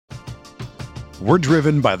We're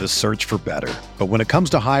driven by the search for better. But when it comes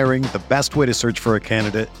to hiring, the best way to search for a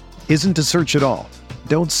candidate isn't to search at all.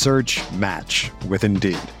 Don't search, match with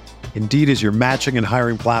Indeed. Indeed is your matching and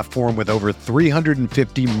hiring platform with over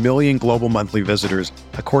 350 million global monthly visitors,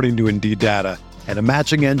 according to Indeed data, and a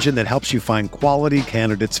matching engine that helps you find quality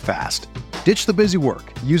candidates fast. Ditch the busy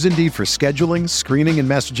work. Use Indeed for scheduling, screening, and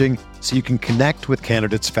messaging so you can connect with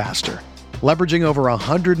candidates faster. Leveraging over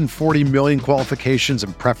 140 million qualifications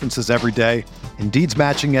and preferences every day, Indeed's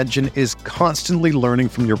matching engine is constantly learning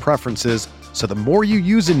from your preferences, so the more you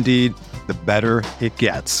use Indeed, the better it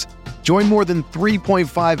gets. Join more than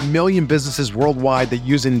 3.5 million businesses worldwide that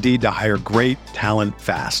use Indeed to hire great talent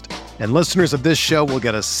fast. And listeners of this show will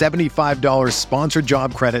get a $75 sponsored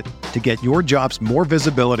job credit to get your jobs more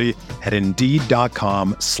visibility at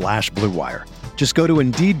Indeed.com/Blue Wire. Just go to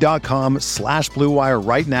Indeed.com/Blue Wire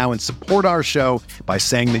right now and support our show by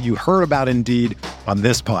saying that you heard about Indeed on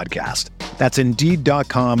this podcast. That's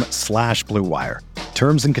Indeed.com/Blue Wire.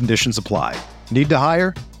 Terms and conditions apply. Need to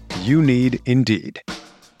hire? You need Indeed.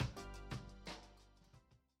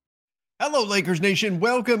 Hello, Lakers Nation.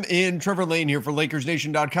 Welcome in. Trevor Lane here for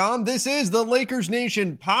LakersNation.com. This is the Lakers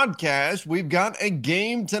Nation podcast. We've got a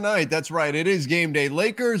game tonight. That's right. It is game day.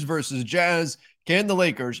 Lakers versus Jazz. Can the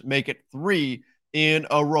Lakers make it 3 in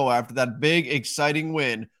a row after that big, exciting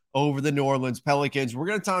win over the New Orleans Pelicans? We're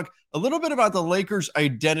going to talk a little bit about the Lakers'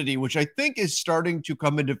 identity, which I think is starting to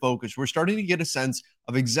come into focus. We're starting to get a sense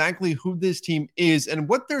of exactly who this team is and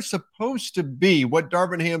what they're supposed to be, what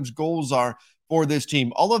Darvin Ham's goals are for this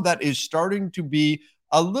team. All of that is starting to be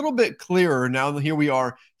a little bit clearer now. Here we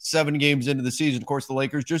are 7 games into the season. Of course, the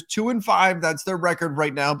Lakers just 2-5. That's their record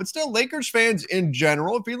right now. But still, Lakers fans in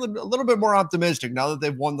general feeling a little bit more optimistic now that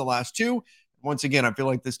they've won the last 2. Once again, I feel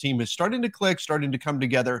like this team is starting to click, starting to come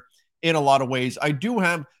together in a lot of ways. I do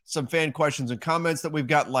have some fan questions and comments that we've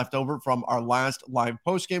got left over from our last live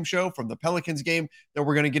post-game show from the Pelicans game that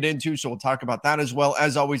we're going to get into. So we'll talk about that as well.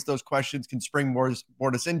 As always, those questions can springboard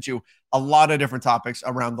us into a lot of different topics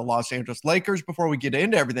around the Los Angeles Lakers. Before we get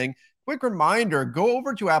into everything, quick reminder, go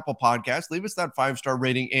over to Apple Podcasts, leave us that 5-star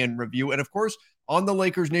rating and review. And of course, on the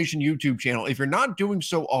Lakers Nation YouTube channel, if you're not doing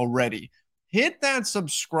so already, hit that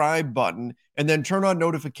subscribe button and then turn on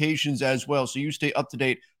notifications as well so you stay up to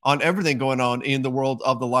date on everything going on in the world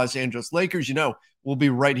of the Los Angeles Lakers. You know, we'll be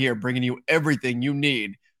right here bringing you everything you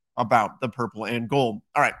need about the purple and gold.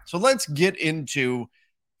 All right, so let's get into,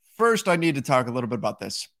 first I need to talk a little bit about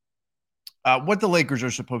this. What the Lakers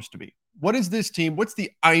are supposed to be. What is this team? What's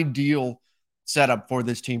the ideal setup for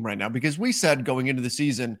this team right now? Because we said going into the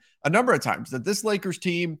season a number of times that this Lakers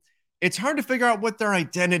team, it's hard to figure out what their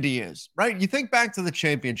identity is, right? You think back to the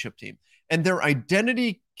championship team, and their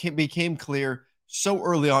identity became clear so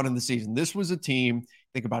early on in the season. This was a team,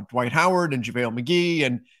 think about Dwight Howard and JaVale McGee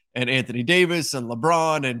and Anthony Davis and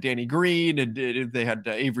LeBron and Danny Green, and they had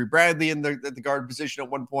Avery Bradley in the guard position at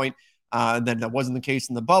one point. And then that wasn't the case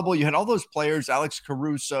in the bubble. You had all those players, Alex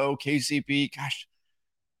Caruso, KCP, gosh,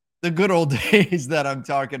 the good old days that I'm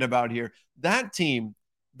talking about here. That team,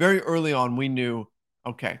 very early on, we knew,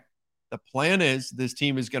 okay, the plan is this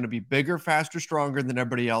team is going to be bigger, faster, stronger than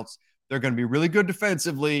everybody else. They're going to be really good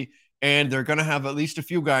defensively, and they're going to have at least a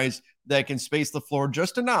few guys that can space the floor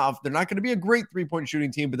just enough. They're not going to be a great three-point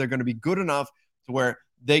shooting team, but they're going to be good enough to where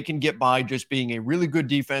they can get by just being a really good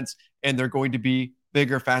defense, and they're going to be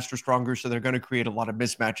bigger, faster, stronger, so they're going to create a lot of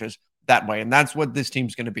mismatches that way, and that's what this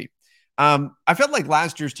team's going to be. I felt like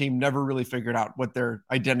last year's team never really figured out what their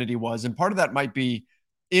identity was, and part of that might be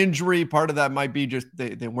injury. Part of that might be just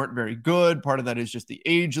they weren't very good. Part of that is just the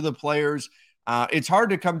age of the players. It's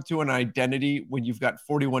hard to come to an identity when you've got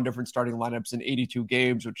 41 different starting lineups in 82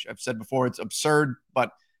 games, which I've said before, it's absurd,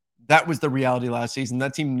 but that was the reality last season.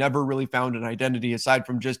 That team never really found an identity aside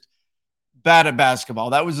from just bad at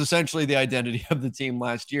basketball. That was essentially the identity of the team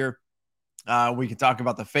last year. We can talk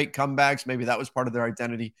about the fake comebacks. Maybe that was part of their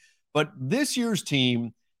identity. But this year's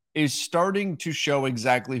team is starting to show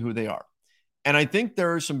exactly who they are. And I think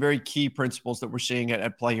there are some very key principles that we're seeing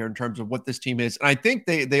at play here in terms of what this team is. And I think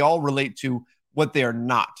they all relate to what they are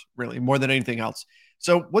not, really, more than anything else.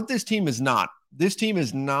 So what this team is not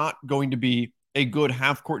going to be a good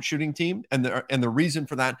half-court shooting team. And the reason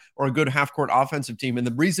for that, or a good half-court offensive team, and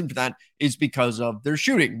the reason for that is because of their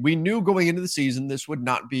shooting. We knew going into the season this would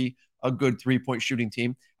not be a good three-point shooting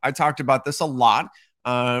team. I talked about this a lot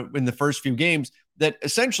in the first few games, that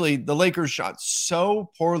essentially the Lakers shot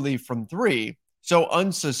so poorly from three, so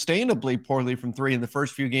unsustainably poorly from three in the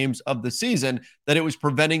first few games of the season, that it was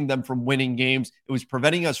preventing them from winning games. It was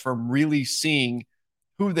preventing us from really seeing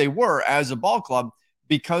who they were as a ball club.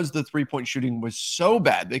 because the three-point shooting was so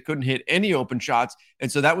bad. They couldn't hit any open shots.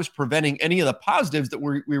 And so that was preventing any of the positives that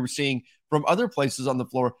we were seeing from other places on the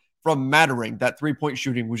floor from mattering. That three-point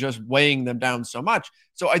shooting was just weighing them down so much.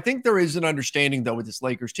 So I think there is an understanding, though, with this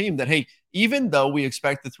Lakers team that, hey, even though we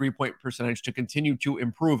expect the three-point percentage to continue to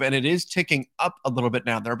improve, and it is ticking up a little bit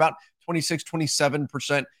now, they're about 26,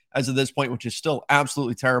 27% as of this point, which is still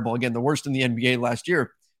absolutely terrible. Again, the worst in the NBA last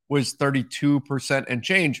year was 32% and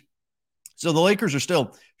change. So the Lakers are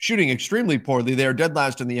still shooting extremely poorly. They are dead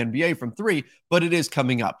last in the NBA from three, but it is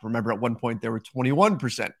coming up. Remember, at one point, they were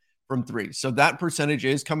 21% from three. So that percentage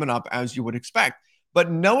is coming up as you would expect. But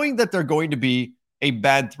knowing that they're going to be a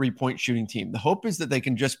bad three-point shooting team, the hope is that they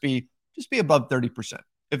can just be above 30%.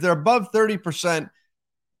 If they're above 30%,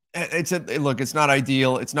 it's not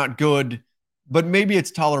ideal. It's not good, but maybe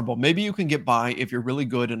it's tolerable. Maybe you can get by if you're really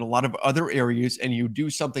good in a lot of other areas and you do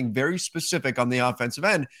something very specific on the offensive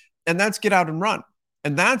end, and that's get out and run.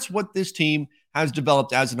 And that's what this team has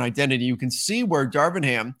developed as an identity. You can see where Darvin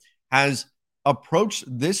Ham has approached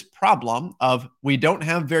this problem of we don't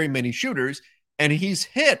have very many shooters, and he's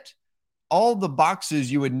hit all the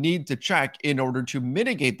boxes you would need to check in order to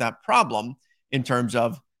mitigate that problem in terms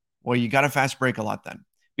of, well, you got to fast break a lot then.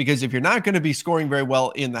 Because if you're not going to be scoring very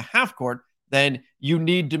well in the half court, then you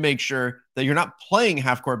need to make sure that you're not playing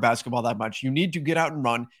half-court basketball that much. You need to get out and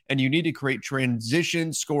run, and you need to create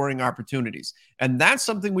transition scoring opportunities. And that's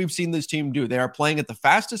something we've seen this team do. They are playing at the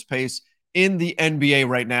fastest pace in the NBA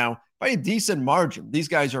right now by a decent margin. These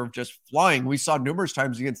guys are just flying. We saw numerous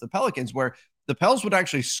times against the Pelicans where the Pels would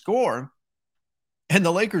actually score, and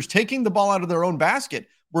the Lakers, taking the ball out of their own basket,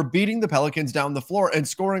 were beating the Pelicans down the floor and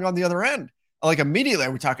scoring on the other end. Like immediately,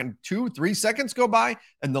 we're talking 2-3 seconds go by,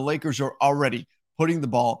 and the Lakers are already putting the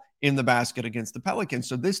ball in the basket against the Pelicans.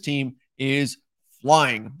 So this team is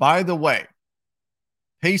flying. By the way,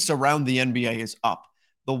 pace around the NBA is up.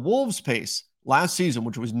 The Wolves' pace last season,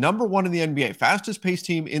 which was number one in the NBA, fastest pace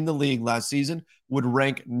team in the league last season, would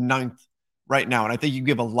rank 9th right now. And I think you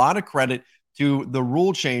give a lot of credit to the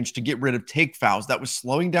rule change to get rid of take fouls. That was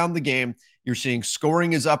slowing down the game. You're seeing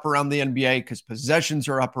scoring is up around the NBA because possessions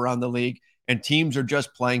are up around the league, and teams are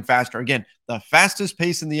just playing faster. Again, the fastest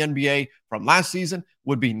pace in the NBA from last season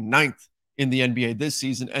would be 9th in the NBA this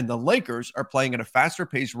season, and the Lakers are playing at a faster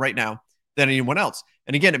pace right now than anyone else.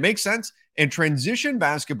 And again, it makes sense, and transition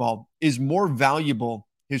basketball is more valuable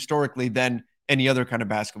historically than any other kind of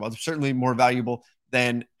basketball. It's certainly more valuable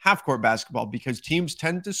than half-court basketball because teams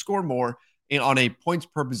tend to score more on a points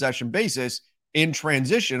per possession basis in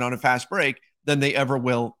transition on a fast break than they ever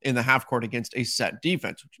will in the half court against a set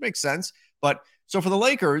defense, which makes sense. But so for the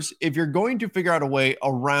Lakers, if you're going to figure out a way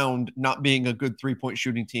around not being a good three-point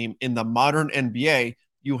shooting team in the modern NBA,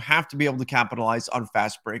 you have to be able to capitalize on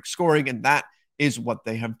fast break scoring, and that is what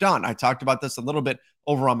they have done. I talked about this a little bit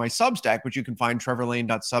over on my Substack, which you can find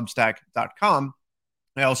trevorlane.substack.com.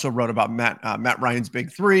 I also wrote about Matt Ryan's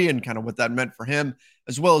big three and kind of what that meant for him,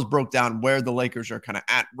 as well as broke down where the Lakers are kind of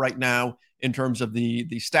at right now in terms of the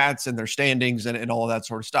stats and their standings and all of that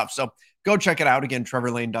sort of stuff. So go check it out. Again,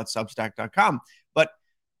 trevorlane.substack.com. But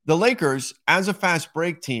the Lakers, as a fast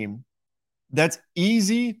break team, that's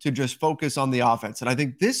easy to just focus on the offense. And I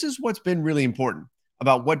think this is what's been really important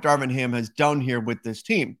about what Darvin Ham has done here with this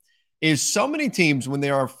team. Is so many teams, when they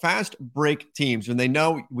are fast break teams, when they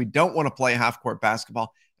know we don't want to play half-court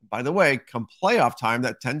basketball, by the way, come playoff time,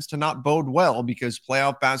 that tends to not bode well because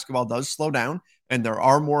playoff basketball does slow down and there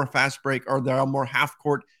are more fast break or there are more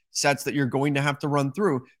half-court sets that you're going to have to run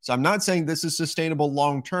through. So I'm not saying this is sustainable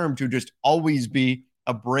long-term to just always be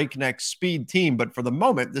a breakneck speed team, but for the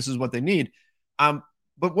moment, this is what they need. But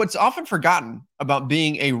what's often forgotten about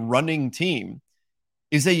being a running team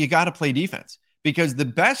is that you got to play defense. Because the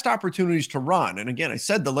best opportunities to run, and again, I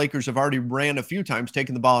said the Lakers have already ran a few times,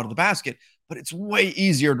 taking the ball out of the basket, but it's way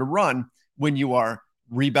easier to run when you are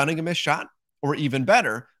rebounding a missed shot, or even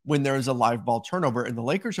better, when there is a live ball turnover. And the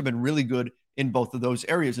Lakers have been really good in both of those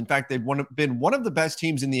areas. In fact, they've been one of the best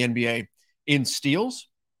teams in the NBA in steals,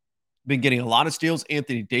 been getting a lot of steals.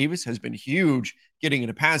 Anthony Davis has been huge, getting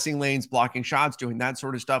into passing lanes, blocking shots, doing that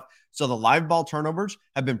sort of stuff. So the live ball turnovers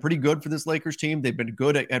have been pretty good for this Lakers team. They've been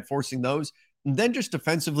good at forcing those. And then just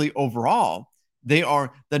defensively overall, they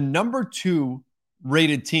are the number 2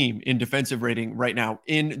 rated team in defensive rating right now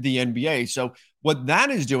in the NBA. So what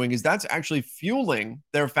that is doing is that's actually fueling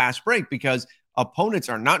their fast break because opponents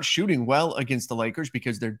are not shooting well against the Lakers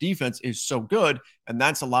because their defense is so good, and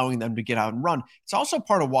that's allowing them to get out and run. It's also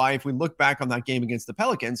part of why, if we look back on that game against the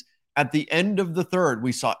Pelicans, at the end of the third,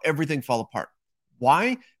 we saw everything fall apart.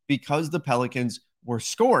 Why? Because the Pelicans were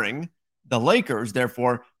scoring. The Lakers,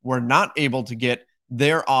 therefore, were not able to get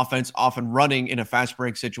their offense often running in a fast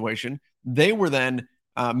break situation. They were then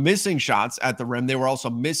missing shots at the rim. They were also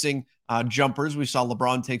missing jumpers. We saw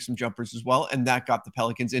LeBron take some jumpers as well, and that got the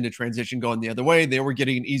Pelicans into transition going the other way. They were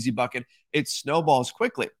getting an easy bucket. It snowballs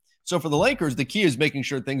quickly. So for the Lakers, the key is making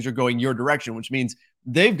sure things are going your direction, which means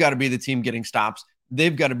they've got to be the team getting stops.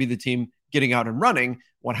 They've got to be the team getting out and running.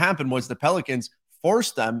 What happened was the Pelicans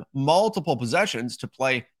forced them multiple possessions to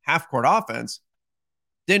play half-court offense.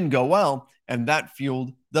 Didn't go well, and that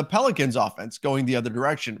fueled the Pelicans offense going the other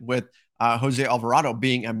direction with Jose Alvarado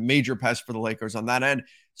being a major pest for the Lakers on that end.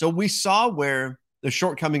 So we saw where the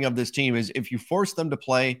shortcoming of this team is if you force them to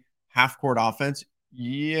play half-court offense,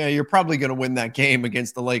 yeah, you're probably going to win that game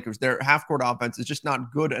against the Lakers. Their half-court offense is just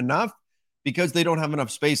not good enough because they don't have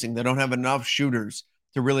enough spacing. They don't have enough shooters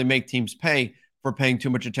to really make teams pay for paying too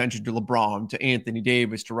much attention to LeBron, to Anthony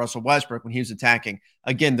Davis, to Russell Westbrook when he was attacking.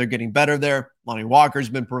 Again, they're getting better there. Lonnie Walker's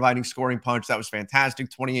been providing scoring punch. That was fantastic.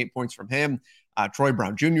 28 points from him. Troy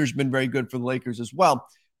Brown Jr. has been very good for the Lakers as well.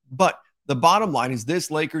 But the bottom line is this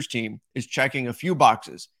Lakers team is checking a few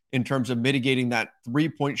boxes in terms of mitigating that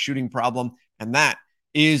three-point shooting problem, and that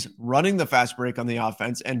is running the fast break on the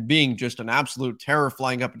offense and being just an absolute terror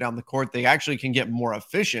flying up and down the court. They actually can get more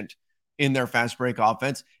efficient in their fast break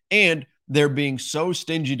offense, and they're being so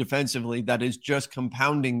stingy defensively that is just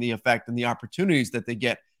compounding the effect and the opportunities that they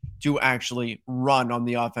get to actually run on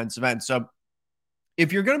the offensive end. So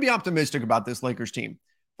if you're going to be optimistic about this Lakers team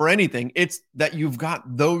for anything, it's that you've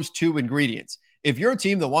got those two ingredients. If you're a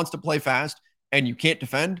team that wants to play fast and you can't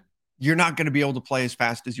defend, you're not going to be able to play as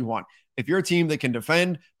fast as you want. If you're a team that can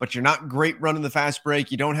defend, but you're not great running the fast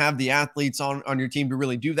break, you don't have the athletes on your team to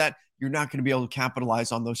really do that, you're not going to be able to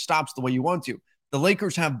capitalize on those stops the way you want to. The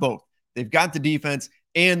Lakers have both. They've got the defense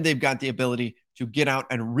and they've got the ability to get out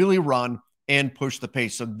and really run and push the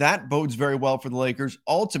pace. So that bodes very well for the Lakers.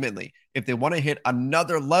 Ultimately, if they want to hit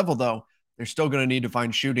another level, though, they're still going to need to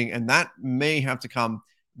find shooting, and that may have to come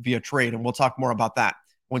via trade. And we'll talk more about that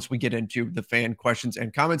once we get into the fan questions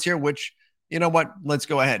and comments here, which, you know what, let's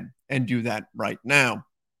go ahead and do that right now.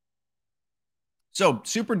 So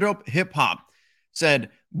Super Dope Hip Hop said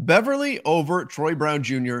Beverly over Troy Brown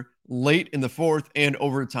Jr. late in the fourth and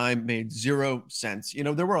overtime made 0 sense. You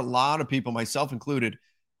know, there were a lot of people, myself included,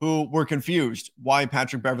 who were confused why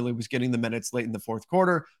Patrick Beverly was getting the minutes late in the fourth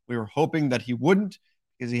quarter. We were hoping that he wouldn't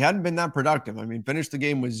because he hadn't been that productive. I mean, finished the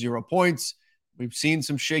game with 0 points. We've seen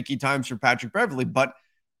some shaky times for Patrick Beverly, but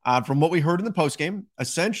from what we heard in the postgame,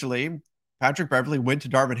 essentially, Patrick Beverly went to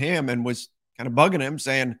Darvin Ham and was kind of bugging him,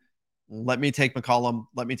 saying, let me take McCollum.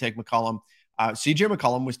 Let me take McCollum. CJ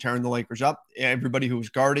McCollum was tearing the Lakers up. Everybody who was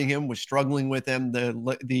guarding him was struggling with him.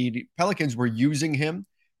 The Pelicans were using him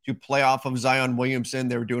to play off of Zion Williamson.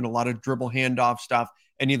 They were doing a lot of dribble handoff stuff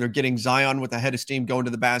and either getting Zion with a head of steam going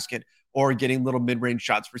to the basket or getting little mid-range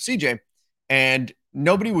shots for CJ. And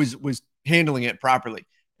nobody was handling it properly.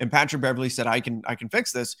 And Patrick Beverly said, I can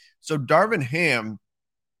fix this. So Darvin Ham,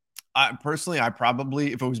 personally, I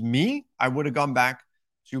probably, if it was me, I would have gone back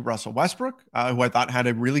to Russell Westbrook, who I thought had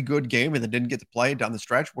a really good game and then didn't get to play down the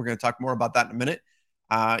stretch. We're going to talk more about that in a minute.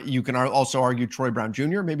 You can also argue Troy Brown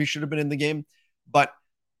Jr. maybe should have been in the game. But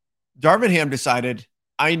Darvin Ham decided,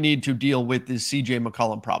 I need to deal with this CJ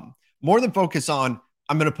McCollum problem. More than focus on,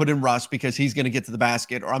 I'm going to put in Russ because he's going to get to the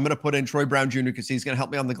basket, or I'm going to put in Troy Brown Jr. because he's going to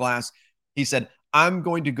help me on the glass. He said, I'm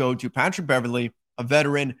going to go to Patrick Beverly, a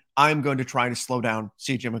veteran. I'm going to try to slow down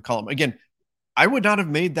CJ McCollum. Again, I would not have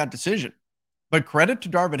made that decision, but credit to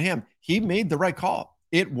Darvin Ham. He made the right call.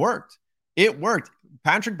 It worked. It worked.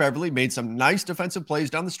 Patrick Beverly made some nice defensive plays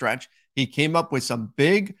down the stretch. He came up with some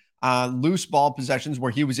big loose ball possessions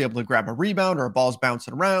where he was able to grab a rebound or a ball's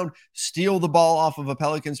bouncing around, steal the ball off of a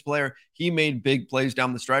Pelicans player. He made big plays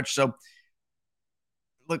down the stretch. So,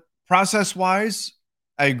 look, process-wise,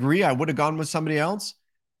 I agree. I would have gone with somebody else,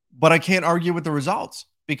 but I can't argue with the results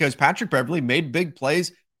because Patrick Beverly made big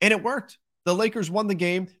plays and it worked. The Lakers won the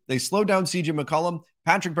game. They slowed down CJ McCollum.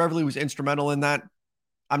 Patrick Beverly was instrumental in that.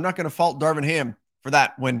 I'm not going to fault Darvin Ham for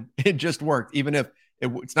that when it just worked, even if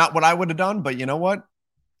it's not what I would have done. But you know what?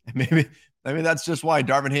 Maybe that's just why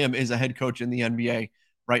Darvin Ham is a head coach in the NBA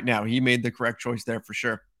right now. He made the correct choice there for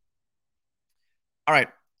sure. All right.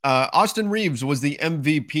 Austin Reeves was the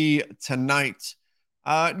MVP tonight.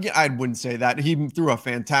 Yeah, I wouldn't say that. He threw a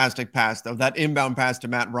fantastic pass, though. That inbound pass to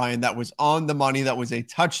Matt Ryan, that was on the money. That was a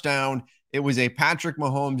touchdown. It was a Patrick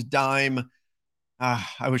Mahomes dime.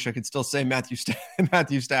 I wish I could still say Matthew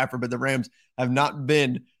Stafford, but the Rams have not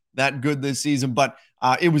been that good this season. But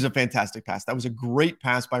it was a fantastic pass. That was a great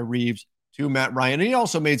pass by Reeves to Matt Ryan. And he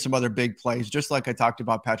also made some other big plays, just like I talked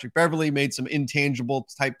about. Patrick Beverly made some intangible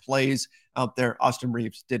type plays out there. Austin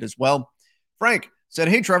Reeves did as well. Frank said,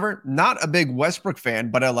 hey, Trevor, not a big Westbrook fan,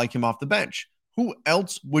 but I like him off the bench. Who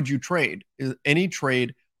else would you trade? Is any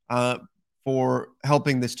trade for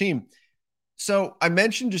helping this team? So I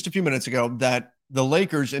mentioned just a few minutes ago that the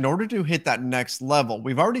Lakers, in order to hit that next level,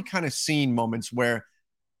 we've already kind of seen moments where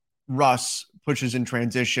Russ pushes in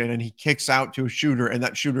transition and he kicks out to a shooter, and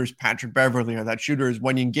that shooter is Patrick Beverley, or that shooter is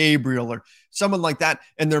Wenyen Gabriel, or someone like that,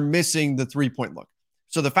 and they're missing the three-point look.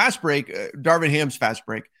 So the fast break, Darvin Ham's fast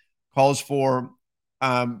break, calls for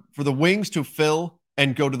the wings to fill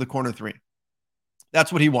and go to the corner three.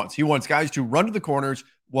 That's what he wants. He wants guys to run to the corners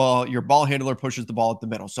while your ball handler pushes the ball up the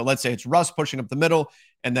middle. So let's say it's Russ pushing up the middle,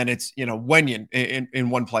 and then it's, Wenyen in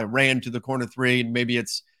one play ran to the corner three, and maybe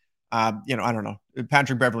it's, I don't know,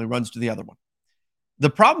 Patrick Beverley runs to the other one. The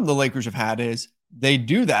problem the Lakers have had is they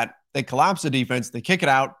do that. They collapse the defense. They kick it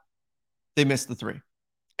out. They miss the three.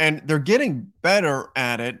 And they're getting better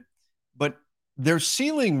at it, but their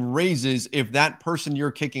ceiling raises if that person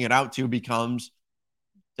you're kicking it out to becomes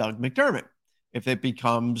Doug McDermott, if it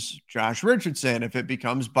becomes Josh Richardson, if it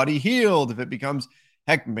becomes Buddy Hield, if it becomes,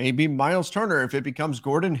 heck, maybe Miles Turner, if it becomes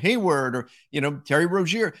Gordon Hayward, or, Terry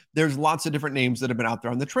Rozier. There's lots of different names that have been out there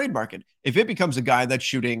on the trade market. If it becomes a guy that's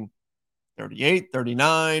shooting 38,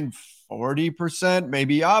 39, 40%,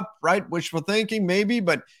 maybe up, right? Wishful thinking, maybe.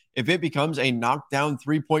 But if it becomes a knockdown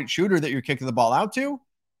three-point shooter that you're kicking the ball out to,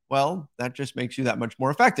 well, that just makes you that much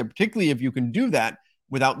more effective, particularly if you can do that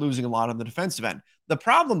without losing a lot on the defensive end. The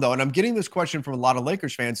problem, though, and I'm getting this question from a lot of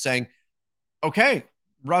Lakers fans saying, okay,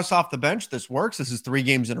 Russ off the bench, this works. This is 3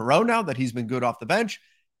 games in a row now that he's been good off the bench.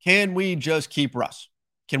 Can we just keep Russ?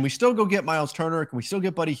 Can we still go get Miles Turner? Can we still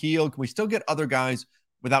get Buddy Hield? Can we still get other guys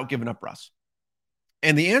without giving up Russ?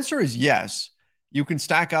 And the answer is yes. You can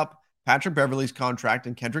stack up Patrick Beverley's contract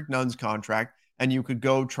and Kendrick Nunn's contract, and you could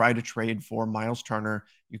go try to trade for Miles Turner.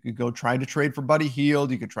 You could go try to trade for Buddy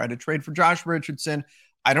Hield. You could try to trade for Josh Richardson.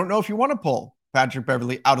 I don't know if you want to pull Patrick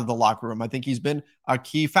Beverley out of the locker room. I think he's been a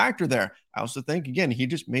key factor there. I also think, again, he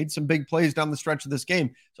just made some big plays down the stretch of this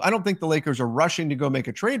game. So I don't think the Lakers are rushing to go make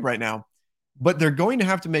a trade right now, but they're going to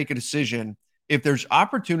have to make a decision. If there's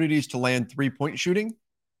opportunities to land three-point shooting,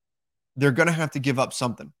 they're going to have to give up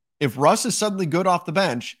something. If Russ is suddenly good off the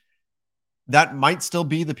bench, that might still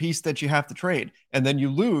be the piece that you have to trade. And then you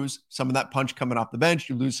lose some of that punch coming off the bench.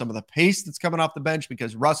 You lose some of the pace that's coming off the bench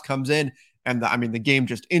because Russ comes in and the game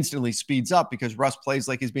just instantly speeds up because Russ plays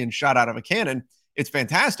like he's being shot out of a cannon. It's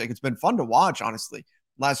fantastic. It's been fun to watch, honestly,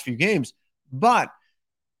 last few games, but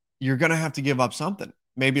you're going to have to give up something.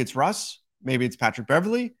 Maybe it's Russ. Maybe it's Patrick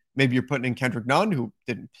Beverley. Maybe you're putting in Kendrick Nunn, who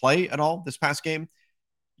didn't play at all this past game.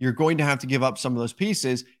 You're going to have to give up some of those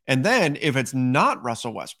pieces. And then if it's not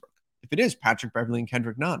Russell Westbrook, if it is Patrick Beverley and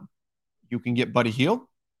Kendrick Nunn, you can get Buddy Hield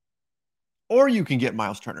or you can get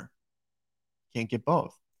Miles Turner. Can't get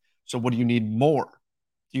both. So what do you need more?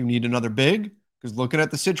 Do you need another big? Because looking at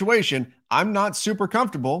the situation, I'm not super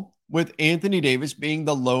comfortable with Anthony Davis being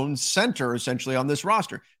the lone center essentially on this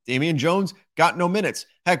roster. Damian Jones got no minutes.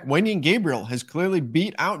 Heck, Wenyen Gabriel has clearly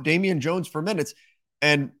beat out Damian Jones for minutes.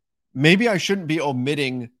 And maybe I shouldn't be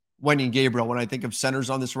omitting Wenyen Gabriel when I think of centers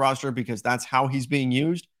on this roster because that's how he's being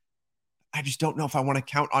used. I just don't know if I want to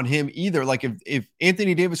count on him either. Like if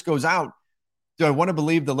Anthony Davis goes out, do I want to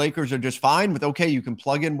believe the Lakers are just fine with, okay, you can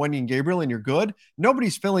plug in Wenyen Gabriel and you're good?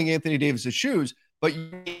 Nobody's filling Anthony Davis's shoes, but you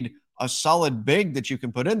need a solid big that you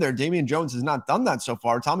can put in there. Damian Jones has not done that so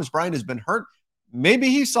far. Thomas Bryant has been hurt. Maybe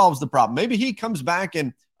he solves the problem. Maybe he comes back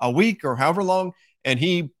in a week or however long and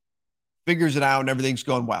he figures it out and everything's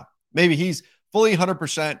going well. Maybe he's fully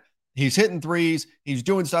 100%. He's hitting threes. He's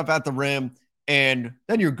doing stuff at the rim, and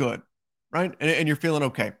then you're good, right? And you're feeling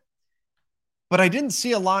okay. But I didn't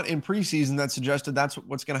see a lot in preseason that suggested that's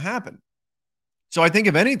what's going to happen. So I think,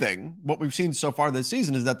 if anything, what we've seen so far this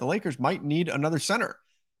season is that the Lakers might need another center.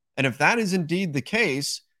 And if that is indeed the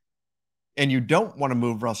case, and you don't want to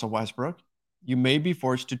move Russell Westbrook, you may be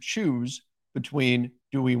forced to choose between,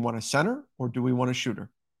 do we want a center or do we want a shooter?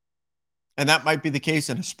 And that might be the case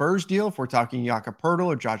in a Spurs deal if we're talking Jakob Poeltl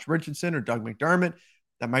or Josh Richardson or Doug McDermott.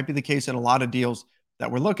 That might be the case in a lot of deals that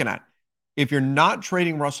we're looking at. If you're not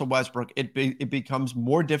trading Russell Westbrook, it becomes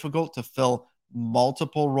more difficult to fill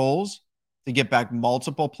multiple roles, to get back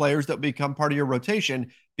multiple players that become part of your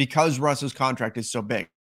rotation because Russ's contract is so big.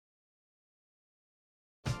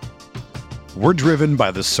 We're driven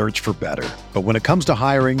by the search for better. But when it comes to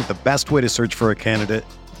hiring, the best way to search for a candidate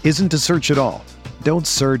isn't to search at all. Don't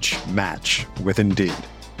search, match with Indeed.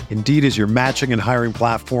 Indeed is your matching and hiring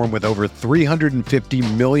platform with over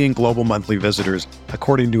 350 million global monthly visitors,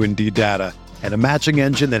 according to Indeed data, and a matching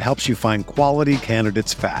engine that helps you find quality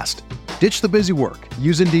candidates fast. Ditch the busy work.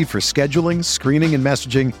 Use Indeed for scheduling, screening, and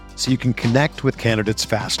messaging so you can connect with candidates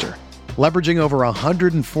faster. Leveraging over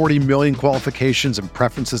 140 million qualifications and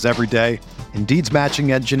preferences every day, Indeed's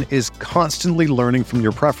matching engine is constantly learning from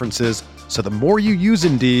your preferences, so the more you use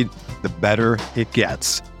Indeed, the better it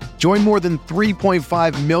gets. Join more than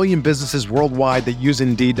 3.5 million businesses worldwide that use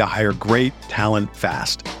Indeed to hire great talent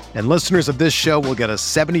fast. And listeners of this show will get a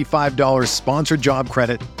 $75 sponsored job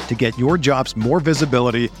credit to get your jobs more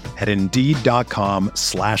visibility at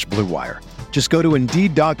Indeed.com/Blue Wire. Just go to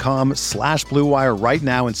Indeed.com/Blue Wire right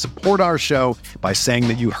now and support our show by saying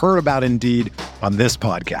that you heard about Indeed on this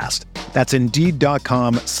podcast. That's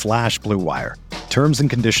Indeed.com/Blue Wire. Terms and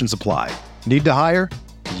conditions apply. Need to hire?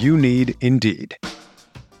 You need Indeed.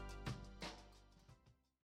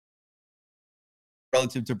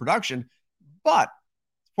 Relative to production, but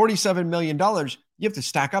 $47 million, you have to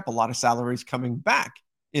stack up a lot of salaries coming back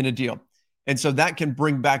in a deal. And so that can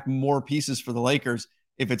bring back more pieces for the Lakers.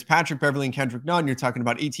 If it's Patrick Beverley and Kendrick Nunn, you're talking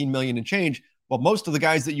about $18 million and change. Well, most of the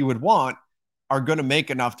guys that you would want are going to make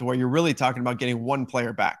enough to where you're really talking about getting one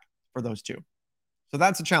player back for those two. So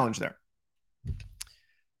that's a challenge there.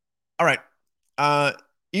 All right.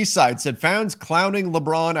 Eastside said fans clowning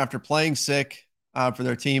LeBron after playing sick for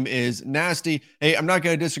their team is nasty. Hey, I'm not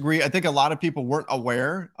going to disagree. I think a lot of people weren't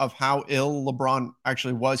aware of how ill LeBron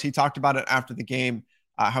actually was. He talked about it after the game,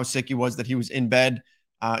 how sick he was, that he was in bed.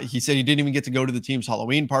 He said he didn't even get to go to the team's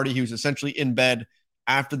Halloween party. He was essentially in bed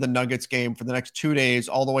after the Nuggets game for the next 2 days,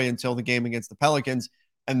 all the way until the game against the Pelicans.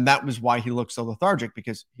 And that was why he looked so lethargic,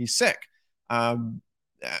 because he's sick.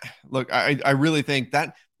 Look, I really think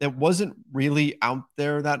that wasn't really out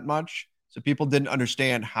there that much. So people didn't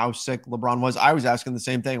understand how sick LeBron was. I was asking the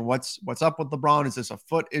same thing. What's up with LeBron? Is this a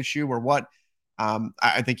foot issue or what?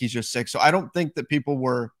 I think he's just sick. So I don't think that people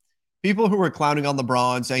who were clowning on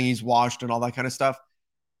LeBron, saying he's washed and all that kind of stuff,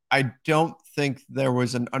 I don't think there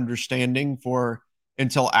was an understanding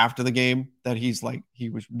until after the game that he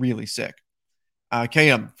was really sick.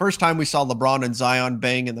 KM, first time we saw LeBron and Zion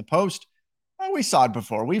bang in the post. We saw it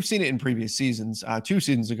before. We've seen it in previous seasons, 2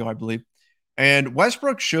 seasons ago, I believe. And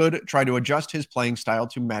Westbrook should try to adjust his playing style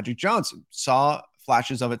to Magic Johnson. Saw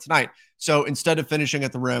flashes of it tonight. So instead of finishing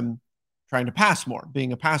at the rim, trying to pass more,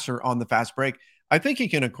 being a passer on the fast break, I think he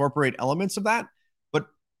can incorporate elements of that. But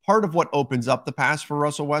part of what opens up the pass for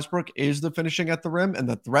Russell Westbrook is the finishing at the rim and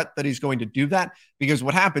the threat that he's going to do that. Because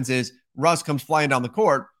what happens is Russ comes flying down the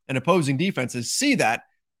court and opposing defenses see that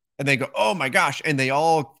and they go, oh my gosh, and they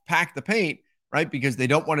all pack the paint, right? Because they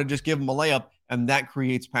don't want to just give him a layup. And that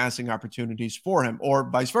creates passing opportunities for him, or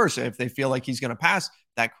vice versa. If they feel like he's going to pass,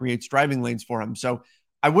 that creates driving lanes for him. So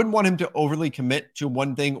I wouldn't want him to overly commit to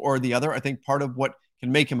one thing or the other. I think part of what can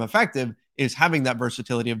make him effective is having that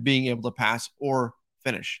versatility of being able to pass or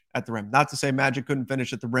finish at the rim. Not to say Magic couldn't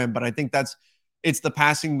finish at the rim, but I think it's the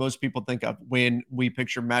passing most people think of when we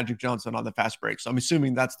picture Magic Johnson on the fast break. So I'm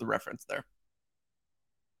assuming that's the reference there.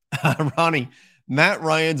 Ronnie, Matt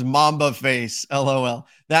Ryan's Mamba face, LOL.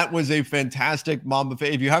 That was a fantastic Mamba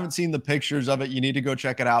face. If you haven't seen the pictures of it, you need to go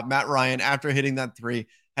check it out. Matt Ryan, after hitting that 3,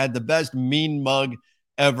 had the best mean mug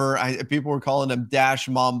ever. People were calling him Dash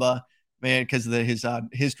Mamba, man, because of his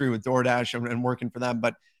history with DoorDash and working for them.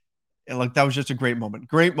 But look, that was just a great moment.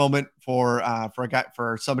 Great moment for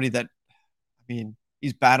somebody that, I mean,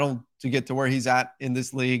 he's battled to get to where he's at in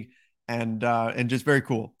this league, and just very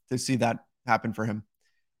cool to see that happen for him.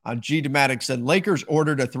 G. Dematic said, Lakers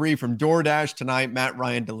ordered a 3 from DoorDash tonight. Matt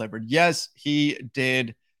Ryan delivered. Yes, he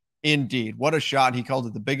did indeed. What a shot. He called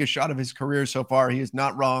it the biggest shot of his career so far. He is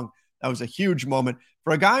not wrong. That was a huge moment.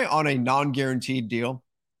 For a guy on a non-guaranteed deal,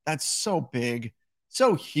 that's so big,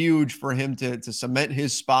 so huge for him to cement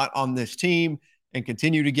his spot on this team and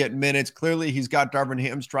continue to get minutes. Clearly, he's got Darvin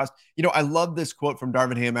Ham's trust. You know, I love this quote from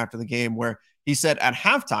Darvin Ham after the game where he said at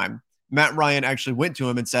halftime, Matt Ryan actually went to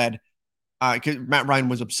him and said, because Matt Ryan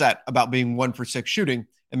was upset about being 1 for 6 shooting.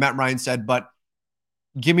 And Matt Ryan said, but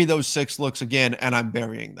give me those 6 looks again and I'm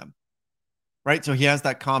burying them. Right? So he has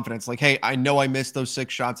that confidence. Like, hey, I know I missed those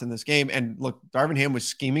 6 shots in this game. And look, Darvin Ham was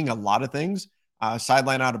scheming a lot of things,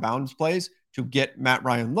 sideline out of bounds plays to get Matt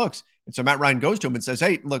Ryan looks. And so Matt Ryan goes to him and says,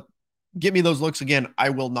 hey, look, give me those looks again. I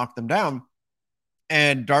will knock them down.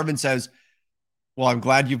 And Darvin says, well, I'm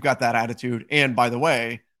glad you've got that attitude. And by the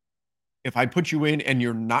way, if I put you in and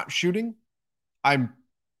you're not shooting, I'm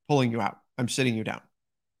pulling you out. I'm sitting you down.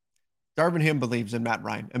 Darvin Ham believes in Matt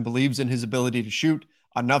Ryan and believes in his ability to shoot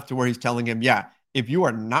enough to where he's telling him, yeah, if you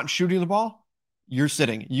are not shooting the ball, you're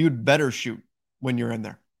sitting. You'd better shoot when you're in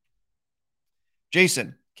there.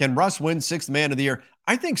 Jason, Can Russ win sixth man of the year?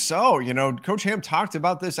 I think so. You know, Coach Ham talked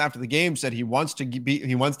about this after the game, said he wants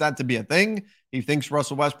that to be a thing. He thinks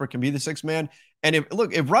Russell Westbrook can be the sixth man. And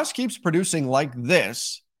if Russ keeps producing like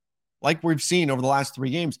this, like we've seen over the last 3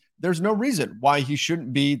 games, there's no reason why he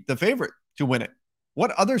shouldn't be the favorite to win it.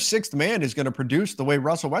 What other sixth man is going to produce the way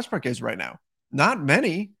Russell Westbrook is right now? Not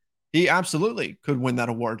many. He absolutely could win that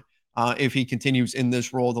award if he continues in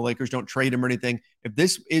this role. The Lakers don't trade him or anything. If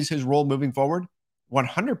this is his role moving forward,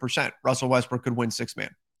 100% Russell Westbrook could win sixth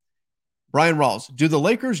man. Brian Rawls, do the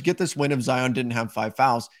Lakers get this win if Zion didn't have 5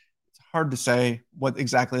 fouls? It's hard to say what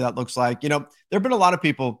exactly that looks like. You know, there have been a lot of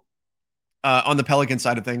people on the Pelican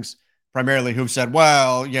side of things, primarily, who've said,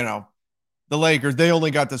 well, you know, the Lakers, they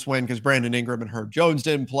only got this win because Brandon Ingram and Herb Jones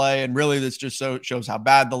didn't play. And really, this just shows how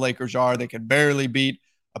bad the Lakers are. They can barely beat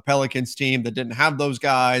a Pelicans team that didn't have those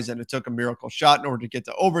guys, and it took a miracle shot in order to get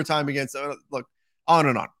to overtime against them. Look, on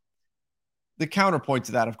and on. The counterpoint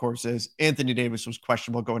to that, of course, is Anthony Davis was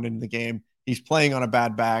questionable going into the game. He's playing on a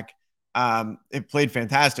bad back. It played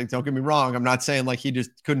fantastic. Don't get me wrong. I'm not saying like he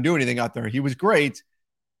just couldn't do anything out there. He was great,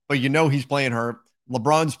 but you know he's playing hurt.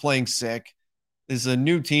 LeBron's playing sick. This is a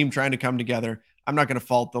new team trying to come together. I'm not going to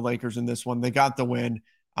fault the Lakers in this one. They got the win.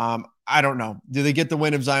 I don't know. Do they get the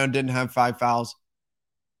win if Zion didn't have 5 fouls?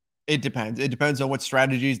 It depends. It depends on what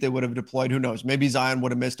strategies they would have deployed. Who knows? Maybe Zion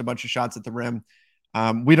would have missed a bunch of shots at the rim.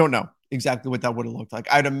 We don't know exactly what that would have looked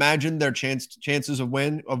like. I'd imagine their chances of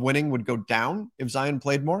winning would go down if Zion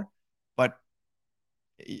played more, but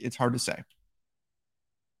it's hard to say.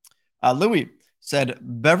 Louis said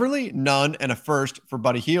Beverly, none, and a first for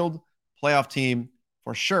Buddy Hield. Playoff team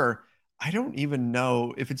for sure. I don't even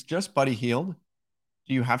know if it's just Buddy Hield.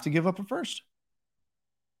 Do you have to give up a first?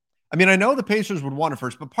 I mean, I know the Pacers would want a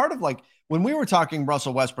first, but part of like when we were talking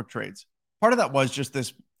Russell Westbrook trades, part of that was just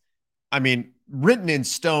this, I mean, written in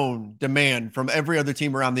stone demand from every other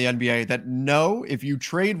team around the NBA that no, if you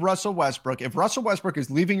trade Russell Westbrook, if Russell Westbrook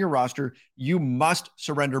is leaving your roster, you must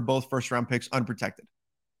surrender both first round picks unprotected.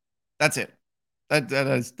 That's it.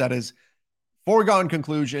 That is foregone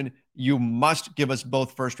conclusion. You must give us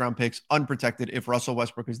both first round picks unprotected if Russell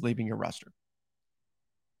Westbrook is leaving your roster.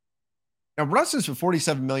 Now, Russ is a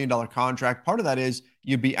 $47 million contract. Part of that is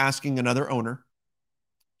you'd be asking another owner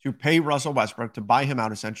to pay Russell Westbrook to buy him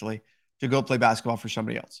out, essentially, to go play basketball for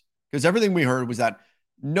somebody else. Because everything we heard was that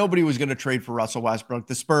nobody was going to trade for Russell Westbrook.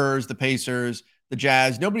 The Spurs, the Pacers, the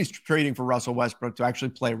Jazz, nobody's trading for Russell Westbrook to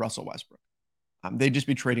actually play Russell Westbrook. They'd just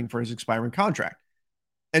be trading for his expiring contract.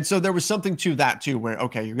 And so there was something to that too, where,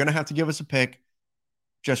 okay, you're going to have to give us a pick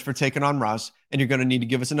just for taking on Russ, and you're going to need to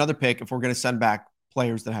give us another pick if we're going to send back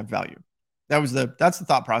players that have value. That's the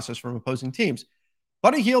thought process from opposing teams.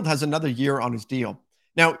 Buddy Hield has another year on his deal.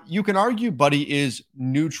 Now, you can argue Buddy is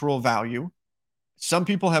neutral value. Some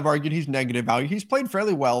people have argued he's negative value. He's played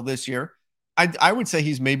fairly well this year. I would say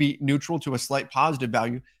he's maybe neutral to a slight positive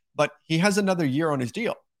value, but he has another year on his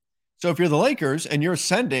deal. So if you're the Lakers and you're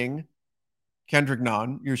sending Kendrick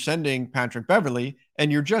Nunn, you're sending Patrick Beverly,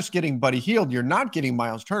 and you're just getting Buddy Hield, you're not getting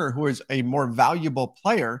Miles Turner, who is a more valuable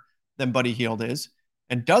player than Buddy Hield is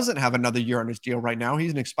and doesn't have another year on his deal right now.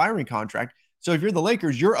 He's an expiring contract. So if you're the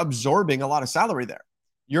Lakers, you're absorbing a lot of salary there.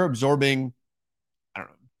 You're absorbing, I don't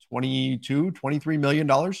know, $23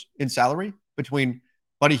 million in salary between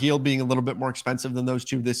Buddy Hield being a little bit more expensive than those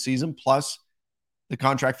two this season, plus the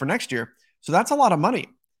contract for next year. So that's a lot of money.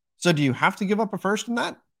 So do you have to give up a first in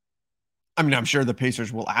that? I mean, I'm sure the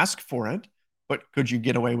Pacers will ask for it, but could you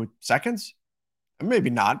get away with seconds? Maybe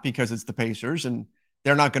not, because it's the Pacers and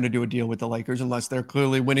they're not going to do a deal with the Lakers unless they're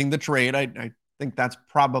clearly winning the trade. I think that's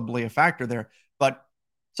probably a factor there, but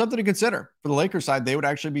something to consider for the Lakers side. They would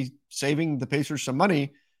actually be saving the Pacers some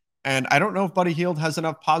money. And I don't know if Buddy Hield has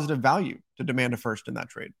enough positive value to demand a first in that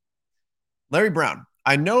trade. Larry Brown,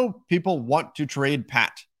 I know people want to trade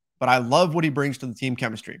Pat, but I love what he brings to the team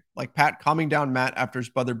chemistry. Like Pat calming down Matt after his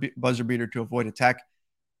buzzer beater to avoid attack.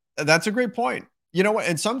 That's a great point. You know what?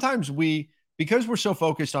 And sometimes because we're so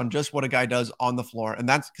focused on just what a guy does on the floor, and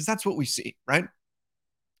that's what we see, right?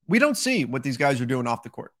 We don't see what these guys are doing off the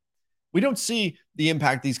court. We don't see the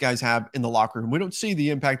impact these guys have in the locker room. We don't see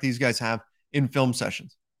the impact these guys have in film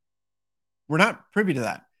sessions. We're not privy to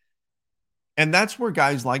that. And that's where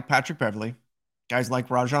guys like Patrick Beverly, guys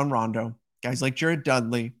like Rajon Rondo, guys like Jared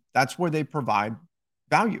Dudley, that's where they provide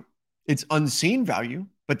value. It's unseen value,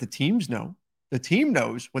 but the teams know. The team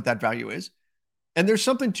knows what that value is. And there's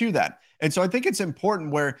something to that. And so I think it's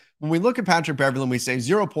important where when we look at Patrick Beverly and we say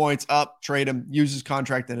 0 points, up, trade him, use his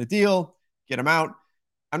contract in a deal, get him out.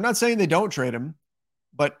 I'm not saying they don't trade him,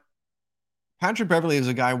 but Patrick Beverly is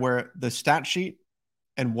a guy where the stat sheet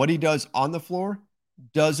and what he does on the floor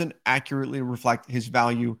doesn't accurately reflect his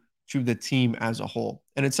value to the team as a whole.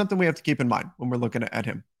 And it's something we have to keep in mind when we're looking at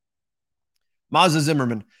him. Mazza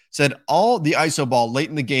Zimmerman said all the ISO ball late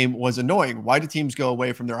in the game was annoying. Why do teams go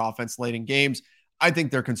away from their offense late in games? I think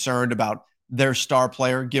they're concerned about their star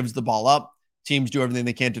player gives the ball up. Teams do everything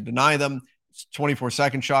they can to deny them. It's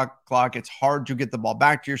 24-second shot clock. It's hard to get the ball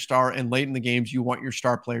back to your star. And late in the games, you want your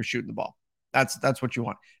star player shooting the ball. That's what you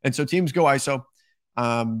want. And so teams go ISO.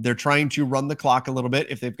 They're trying to run the clock a little bit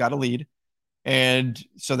if they've got a lead. And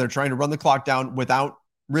so they're trying to run the clock down without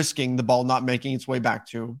risking the ball not making its way back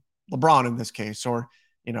to LeBron in this case, or,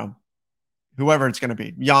 whoever it's going to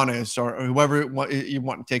be, Giannis, or whoever you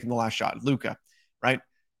want taking the last shot, Luka, right?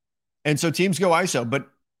 And so teams go ISO, but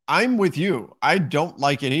I'm with you. I don't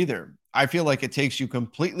like it either. I feel like it takes you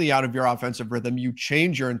completely out of your offensive rhythm. You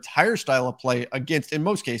change your entire style of play against, in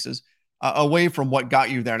most cases, away from what got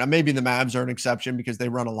you there. Now, maybe the Mavs are an exception because they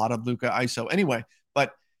run a lot of Luka ISO anyway,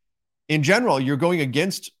 but in general, you're going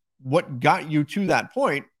against what got you to that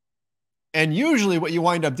point. And usually what you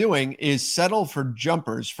wind up doing is settle for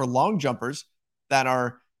jumpers, for long jumpers that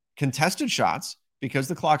are contested shots because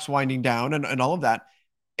the clock's winding down and all of that.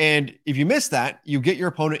 And if you miss that, you get your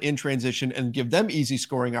opponent in transition and give them easy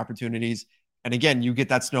scoring opportunities. And again, you get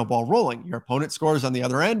that snowball rolling. Your opponent scores on the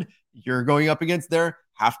other end. You're going up against their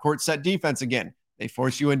half-court set defense again. They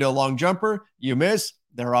force you into a long jumper. You miss.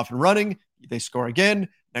 They're off and running. They score again.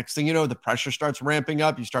 Next thing you know, the pressure starts ramping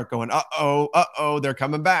up. You start going, they're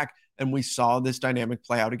coming back. And we saw this dynamic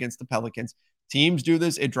play out against the Pelicans. Teams do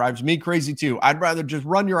this. It drives me crazy too. I'd rather just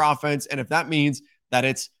run your offense. And if that means that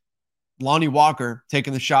it's Lonnie Walker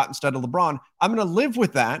taking the shot instead of LeBron, I'm going to live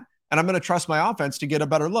with that. And I'm going to trust my offense to get a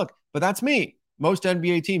better look. But that's me. Most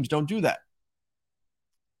NBA teams don't do that.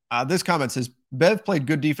 This comment says, Bev played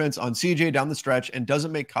good defense on CJ down the stretch and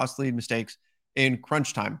doesn't make costly mistakes in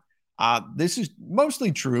crunch time. This is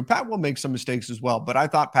mostly true. Pat will make some mistakes as well, but I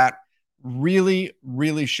thought Pat really,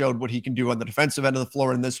 really showed what he can do on the defensive end of the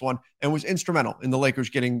floor in this one and was instrumental in the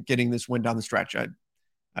Lakers getting this win down the stretch.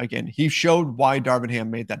 Again, he showed why Darvin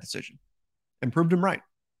Ham made that decision and proved him right.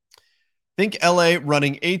 Think LA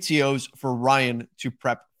running ATOs for Ryan to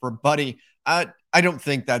prep for Buddy. I don't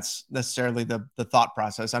think that's necessarily the thought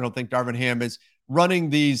process. I don't think Darvin Ham is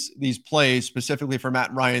running these plays specifically for Matt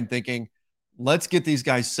and Ryan thinking, let's get these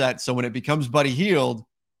guys set so when it becomes Buddy Hield,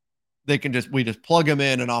 we just plug him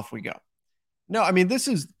in and off we go. No, I mean, this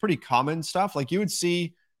is pretty common stuff. Like you would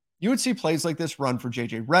see plays like this run for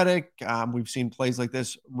JJ Redick. We've seen plays like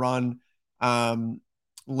this run for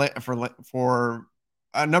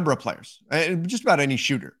a number of players, just about any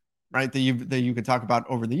shooter, right? That you could talk about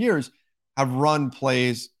over the years have run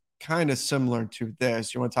plays kind of similar to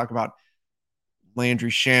this. You want to talk about Landry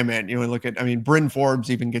Shamet. You want to look at, Bryn Forbes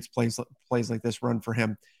even gets plays like this run for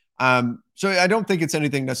him. So I don't think it's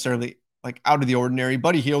anything necessarily like out of the ordinary.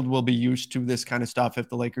 Buddy Hield will be used to this kind of stuff if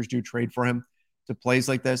the Lakers do trade for him to plays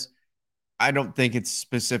like this. I don't think it's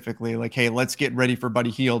specifically like, hey, let's get ready for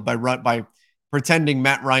Buddy Hield by pretending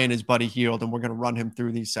Matt Ryan is Buddy Hield and we're going to run him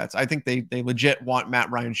through these sets. I think they legit want Matt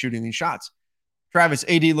Ryan shooting these shots. Travis,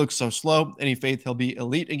 AD looks so slow. Any faith he'll be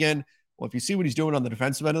elite again? Well, if you see what he's doing on the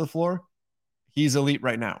defensive end of the floor, he's elite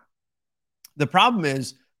right now. The problem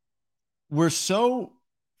is we're so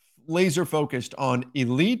laser focused on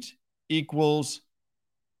elite equals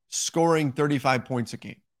scoring 35 points a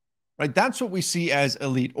game, right? That's what we see as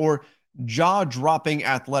elite, or jaw-dropping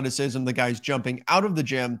athleticism, the guys jumping out of the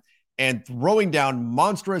gym and throwing down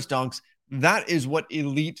monstrous dunks. That is what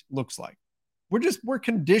elite looks like. We're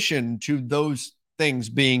conditioned to those things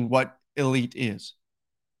being what elite is.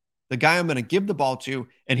 The guy I'm going to give the ball to,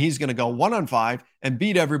 and he's going to go 1-on-5 and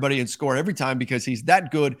beat everybody and score every time because he's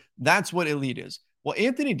that good. That's what elite is. Well,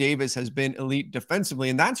 Anthony Davis has been elite defensively,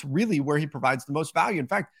 and that's really where he provides the most value. In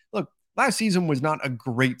fact, look, last season was not a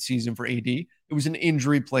great season for AD. It was an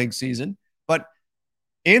injury-plagued season, but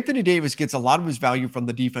Anthony Davis gets a lot of his value from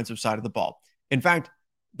the defensive side of the ball. In fact,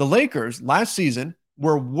 the Lakers last season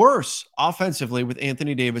were worse offensively with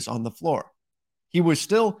Anthony Davis on the floor. He was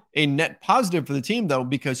still a net positive for the team, though,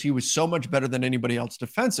 because he was so much better than anybody else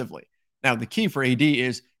defensively. Now, the key for AD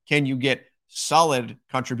is, can you get solid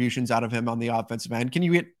contributions out of him on the offensive end? Can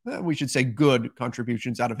you get, we should say, good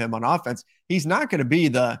contributions out of him on offense? He's not going to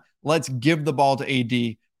be let's give the ball to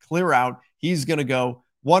AD, clear out. He's going to go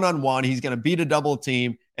one-on-one. He's going to beat a double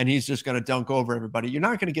team, and he's just going to dunk over everybody. You're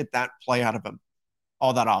not going to get that play out of him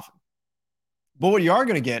all that often. But what you are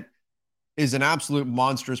going to get is an absolute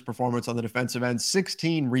monstrous performance on the defensive end,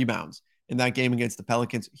 16 rebounds in that game against the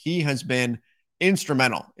Pelicans. He has been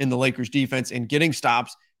instrumental in the Lakers defense in getting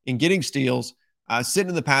stops, in getting steals, sitting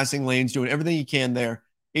in the passing lanes, doing everything he can there.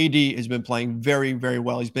 AD has been playing very, very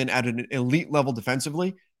well. He's been at an elite level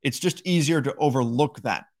defensively. It's just easier to overlook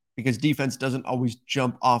that because defense doesn't always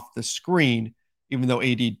jump off the screen, even though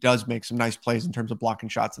AD does make some nice plays in terms of blocking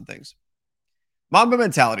shots and things. Mamba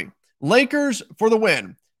mentality. Lakers for the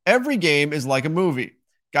win. Every game is like a movie.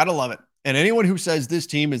 Gotta love it. And anyone who says this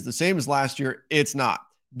team is the same as last year, it's not.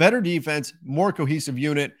 Better defense, more cohesive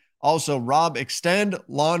unit. Also, Rob, extend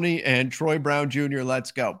Lonnie and Troy Brown Jr.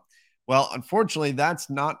 Let's go. Well, unfortunately, that's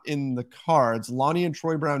not in the cards. Lonnie and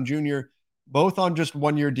Troy Brown Jr., both on just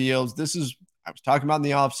one-year deals. I was talking about in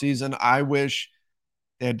the offseason. I wish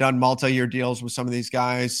they had done multi-year deals with some of these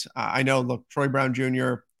guys. I know, look, Troy Brown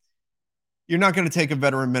Jr., you're not going to take a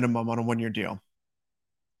veteran minimum on a one-year deal.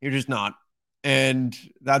 You're just not. And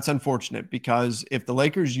that's unfortunate because if the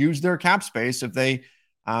Lakers use their cap space, if they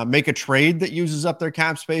make a trade that uses up their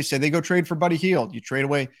cap space, say they go trade for Buddy Hield, you trade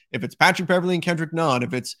away, if it's Patrick Beverley and Kendrick Nunn,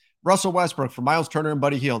 if it's Russell Westbrook for Miles Turner and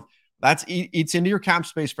Buddy Hield, that's eats into your cap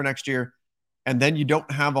space for next year. And then you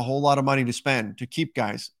don't have a whole lot of money to spend to keep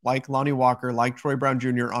guys like Lonnie Walker, like Troy Brown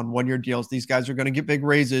Jr. on one-year deals. These guys are going to get big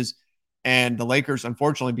raises. And the Lakers,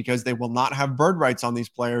 unfortunately, because they will not have bird rights on these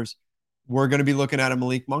players, we're going to be looking at a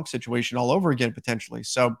Malik Monk situation all over again, potentially.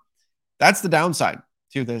 So that's the downside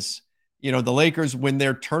to this. You know, the Lakers, when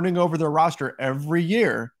they're turning over their roster every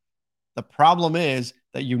year, the problem is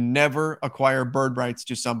that you never acquire bird rights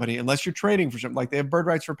to somebody unless you're trading for something. Like they have bird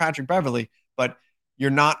rights for Patrick Beverley, but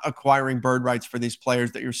you're not acquiring bird rights for these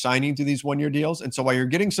players that you're signing to these one-year deals. And so while you're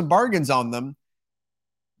getting some bargains on them,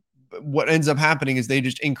 what ends up happening is they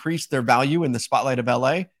just increase their value in the spotlight of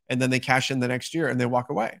LA, and then they cash in the next year and they walk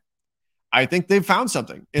away. I think they've found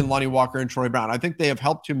something in Lonnie Walker and Troy Brown. I think they have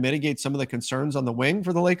helped to mitigate some of the concerns on the wing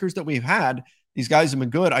for the Lakers that we've had. These guys have been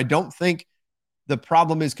good. I don't think the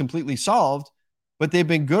problem is completely solved, but they've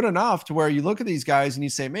been good enough to where you look at these guys and you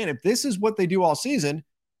say, man, if this is what they do all season,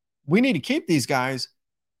 we need to keep these guys.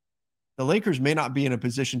 The Lakers may not be in a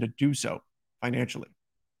position to do so financially,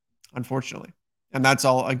 unfortunately. And that's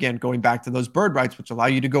all, again, going back to those bird rights, which allow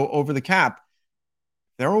you to go over the cap.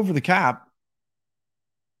 If they're over the cap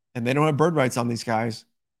and they don't have bird rights on these guys,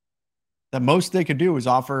 the most they could do is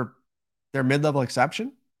offer their mid-level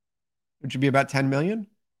exception, which would be about $10 million.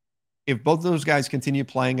 If both of those guys continue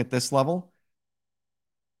playing at this level,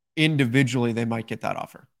 individually, they might get that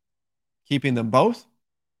offer. Keeping them both,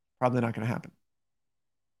 probably not going to happen.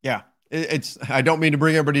 Yeah, I don't mean to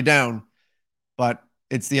bring everybody down, but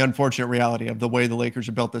it's the unfortunate reality of the way the Lakers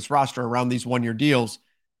have built this roster around these one-year deals.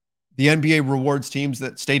 The NBA rewards teams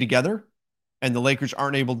that stay together, and the Lakers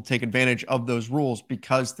aren't able to take advantage of those rules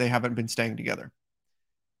because they haven't been staying together.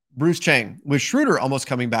 Bruce Chang, with Schroeder almost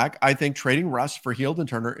coming back, I think trading Russ for Hield and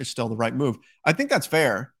Turner is still the right move. I think that's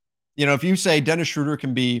fair. You know, if you say Dennis Schroeder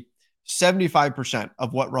can be 75%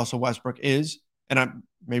 of what Russell Westbrook is, and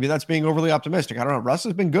maybe that's being overly optimistic. I don't know. Russ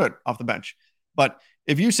has been good off the bench. But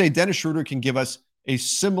if you say Dennis Schroeder can give us a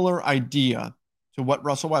similar idea to what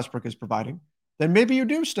Russell Westbrook is providing, then maybe you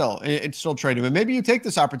do still trade him. And maybe you take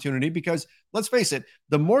this opportunity because, let's face it,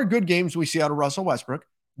 the more good games we see out of Russell Westbrook,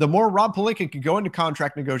 the more Rob Pelinka can go into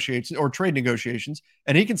contract negotiations or trade negotiations,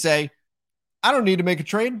 and he can say, I don't need to make a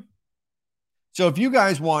trade. So if you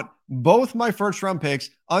guys want both my first-round picks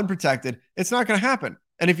unprotected, it's not going to happen.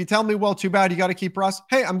 And if you tell me, well, too bad, you got to keep Russ,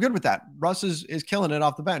 hey, I'm good with that. Russ is killing it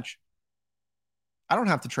off the bench. I don't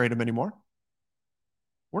have to trade him anymore.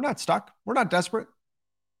 We're not stuck. We're not desperate.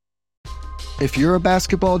 If you're a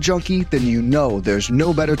basketball junkie, then you know there's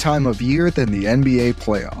no better time of year than the NBA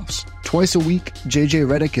playoffs. Twice a week, JJ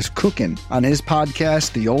Redick is cooking on his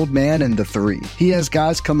podcast, The Old Man and the Three. He has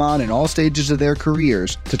guys come on in all stages of their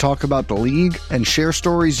careers to talk about the league and share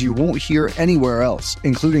stories you won't hear anywhere else,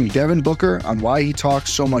 including Devin Booker on why he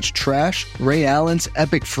talks so much trash, Ray Allen's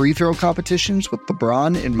epic free throw competitions with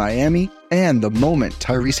LeBron in Miami, and the moment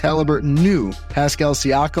Tyrese Halliburton knew Pascal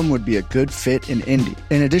Siakam would be a good fit in Indy.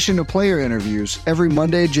 In addition to player interviews, every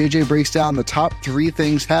Monday JJ breaks down the top 3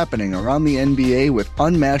 things happening around the NBA with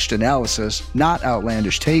unmatched analysis, not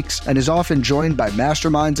outlandish takes, and is often joined by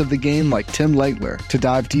masterminds of the game like Tim Legler to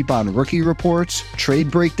dive deep on rookie reports, trade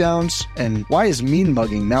breakdowns, and why is mean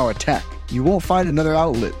mugging now a tech. You won't find another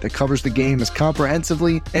outlet that covers the game as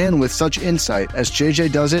comprehensively and with such insight as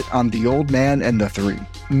JJ does it on The Old Man and the Three.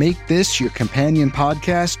 Make this your companion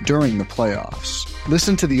podcast during the playoffs.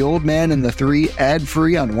 Listen to The Old Man and the Three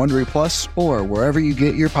ad-free on Wondery Plus or wherever you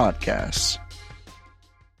get your podcasts.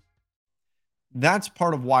 That's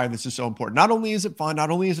part of why this is so important. Not only is it fun, not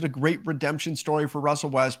only is it a great redemption story for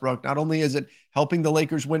Russell Westbrook, not only is it helping the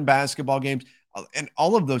Lakers win basketball games, and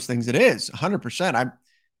all of those things, it is 100%.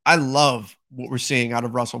 I love what we're seeing out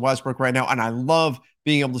of Russell Westbrook right now, and I love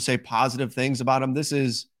being able to say positive things about him. This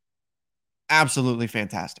is absolutely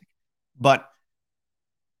fantastic. But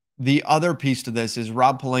the other piece to this is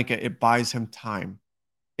Rob Pelinka, it buys him time.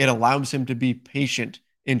 It allows him to be patient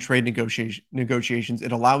in trade negotiations.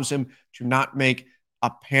 It allows him to not make a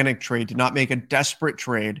panic trade, to not make a desperate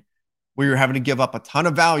trade where you're having to give up a ton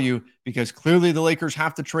of value because clearly the Lakers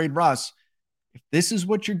have to trade Russ. If this is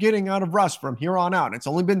what you're getting out of Russ from here on out, it's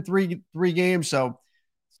only been three games, so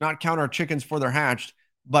let's not count our chickens before they're hatched.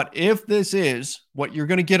 But if this is what you're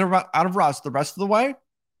going to get out of Russ the rest of the way,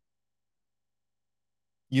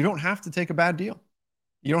 you don't have to take a bad deal.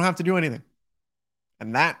 You don't have to do anything.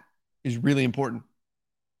 And that is really important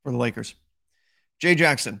for the Lakers. Jay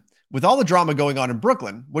Jackson, with all the drama going on in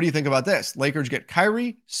Brooklyn, what do you think about this? Lakers get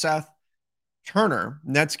Kyrie, Seth, Turner.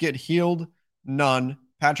 Nets get Hield, Nunn,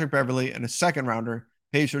 Patrick Beverley, and a second rounder.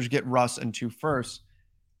 Pacers get Russ and 2 firsts.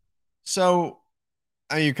 So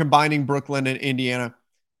you're combining Brooklyn and Indiana.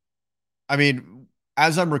 I mean,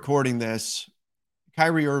 as I'm recording this,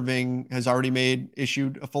 Kyrie Irving has already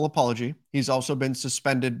issued a full apology. He's also been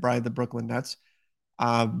suspended by the Brooklyn Nets.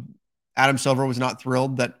 Adam Silver was not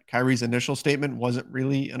thrilled that Kyrie's initial statement wasn't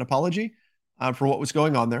really an apology for what was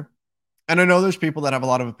going on there. And I know there's people that have a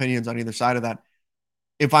lot of opinions on either side of that.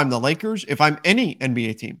 If I'm the Lakers, if I'm any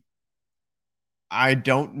NBA team, I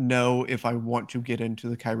don't know if I want to get into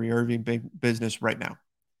the Kyrie Irving big business right now.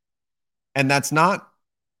 And that's not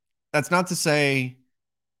to say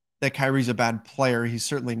that Kyrie's a bad player. He's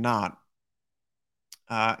certainly not.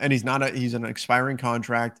 And he's an expiring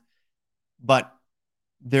contract, but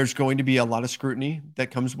there's going to be a lot of scrutiny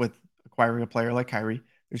that comes with acquiring a player like Kyrie.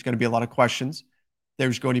 There's going to be a lot of questions.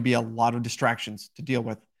 There's going to be a lot of distractions to deal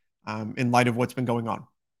with in light of what's been going on.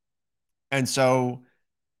 And so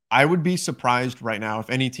I would be surprised right now if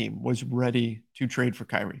any team was ready to trade for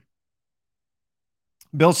Kyrie.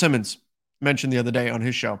 Bill Simmons mentioned the other day on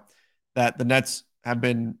his show that the Nets have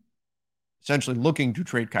been essentially looking to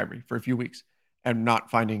trade Kyrie for a few weeks and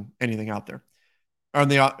not finding anything out there.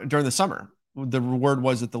 During the summer, the word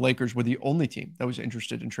was that the Lakers were the only team that was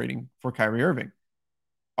interested in trading for Kyrie Irving.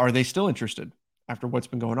 Are they still interested after what's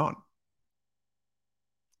been going on?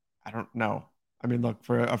 I don't know. I mean, look,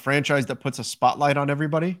 for a franchise that puts a spotlight on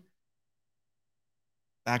everybody,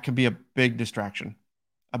 that could be a big distraction.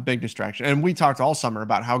 And we talked all summer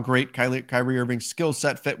about how great Kyrie Irving's skill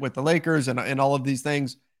set fit with the Lakers and all of these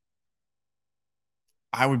things.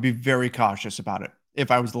 I would be very cautious about it if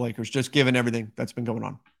I was the Lakers, just given everything that's been going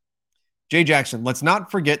on. Jay Jackson, let's not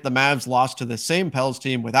forget the Mavs lost to the same Pels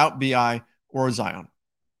team without BI or Zion.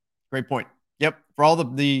 Great point. Yep. For all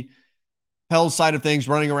the Pels side of things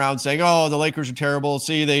running around saying, oh, the Lakers are terrible.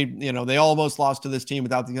 See, they almost lost to this team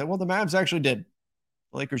without the Mavs actually did.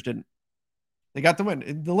 The Lakers didn't. They got the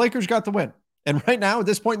win. The Lakers got the win. And right now, at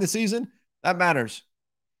this point in the season, that matters.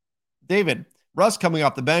 David, Russ coming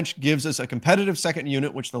off the bench gives us a competitive second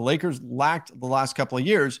unit, which the Lakers lacked the last couple of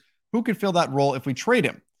years. Who could fill that role if we trade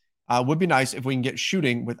him? Would be nice if we can get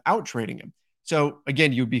shooting without trading him. So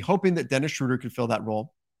again, you'd be hoping that Dennis Schroeder could fill that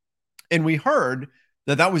role. And we heard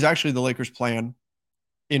that was actually the Lakers' plan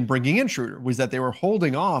in bringing in Schroeder, was that they were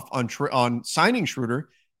holding off on signing Schroeder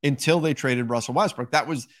until they traded Russell Westbrook.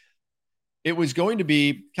 It was going to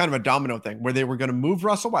be kind of a domino thing where they were going to move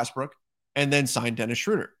Russell Westbrook and then sign Dennis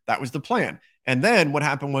Schroeder. That was the plan. And then what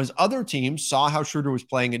happened was other teams saw how Schroeder was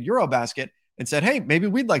playing in Eurobasket and said, hey, maybe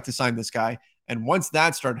we'd like to sign this guy. And once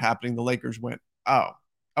that started happening, the Lakers went, oh,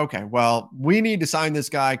 okay, well, we need to sign this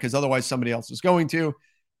guy because otherwise somebody else is going to.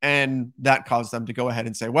 And that caused them to go ahead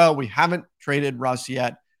and say, well, we haven't traded Russ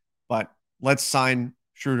yet, but let's sign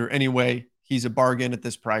Schroeder anyway. He's a bargain at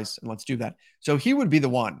this price, and let's do that. So he would be the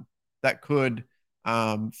one that could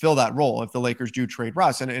fill that role if the Lakers do trade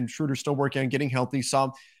Russ. And Schroeder's still working on getting healthy.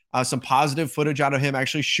 Some positive footage out of him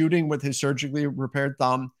actually shooting with his surgically repaired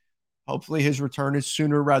thumb. Hopefully his return is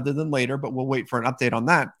sooner rather than later, but we'll wait for an update on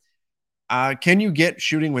that. Can you get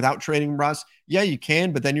shooting without trading Russ? Yeah, you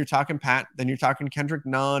can, but then you're talking Pat, then you're talking Kendrick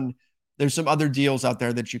Nunn. There's some other deals out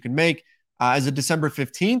there that you can make. As of December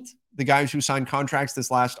 15th, the guys who signed contracts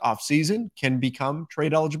this last offseason can become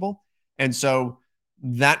trade eligible. And so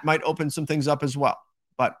that might open some things up as well.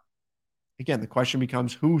 But again, the question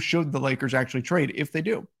becomes, who should the Lakers actually trade if they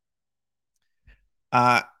do?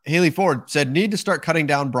 Haley Ford said, need to start cutting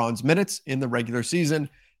down Bron's minutes in the regular season.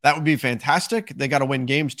 That would be fantastic. They got to win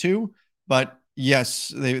games too. But yes,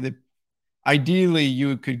 they ideally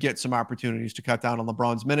you could get some opportunities to cut down on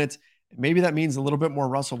LeBron's minutes. Maybe that means a little bit more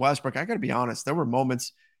Russell Westbrook. I got to be honest. There were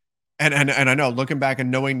moments, and I know looking back and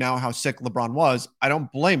knowing now how sick LeBron was, I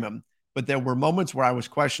don't blame him. But there were moments where I was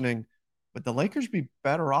questioning, would the Lakers be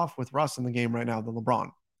better off with Russ in the game right now than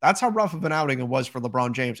LeBron? That's how rough of an outing it was for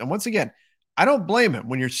LeBron James. And once again, I don't blame him.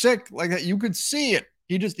 When you're sick like that, you could see it.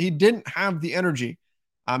 He didn't have the energy.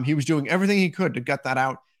 He was doing everything he could to get that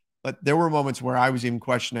out. But there were moments where I was even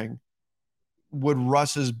questioning, would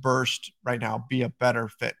Russ's burst right now be a better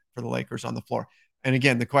fit for the Lakers on the floor? And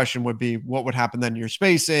again, the question would be, what would happen then to your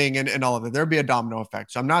spacing and all of that? There'd be a domino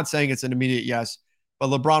effect. So I'm not saying it's an immediate yes, but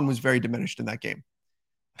LeBron was very diminished in that game.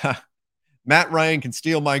 Matt Ryan can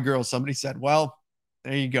steal my girl. Somebody said, well,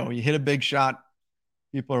 there you go. You hit a big shot.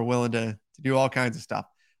 People are willing to do all kinds of stuff.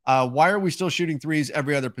 Why are we still shooting threes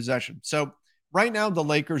every other possession? So right now, the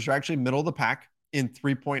Lakers are actually middle of the pack in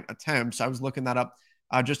three-point attempts. I was looking that up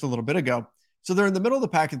just a little bit ago. So they're in the middle of the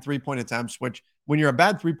pack in three-point attempts, which when you're a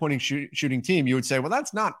bad three-point shooting team, you would say, well,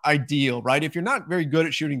 that's not ideal, right? If you're not very good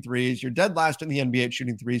at shooting threes, you're dead last in the NBA at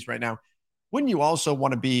shooting threes right now. Wouldn't you also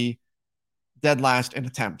want to be dead last in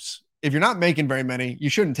attempts? If you're not making very many, you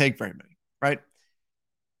shouldn't take very many, right?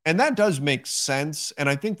 And that does make sense. And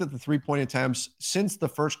I think that the three-point attempts, since the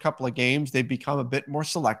first couple of games, they've become a bit more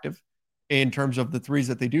selective in terms of the threes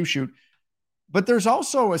that they do shoot. But there's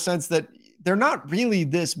also a sense that they're not really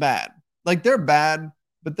this bad. Like, they're bad,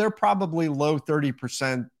 but they're probably low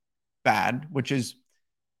 30% bad, which is,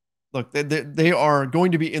 look, they are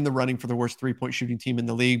going to be in the running for the worst three-point shooting team in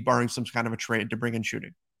the league, barring some kind of a trade to bring in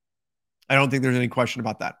shooting. I don't think there's any question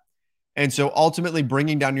about that. And so ultimately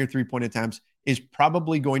bringing down your three-point attempts is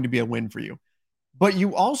probably going to be a win for you. But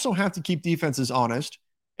you also have to keep defenses honest,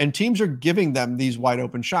 and teams are giving them these wide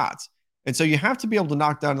open shots. And so you have to be able to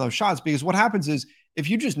knock down those shots, because what happens is if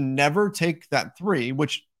you just never take that three,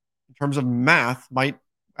 which in terms of math might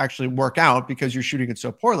actually work out because you're shooting it so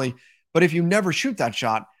poorly, but if you never shoot that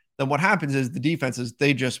shot, then what happens is the defenses,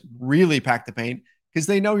 they just really pack the paint because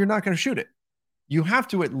they know you're not going to shoot it. You have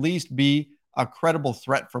to at least be a credible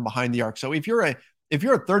threat from behind the arc. So if you're a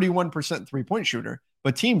 31% three-point shooter,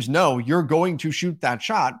 but teams know you're going to shoot that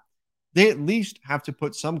shot, they at least have to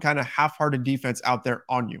put some kind of half-hearted defense out there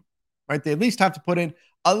on you, right? They at least have to put in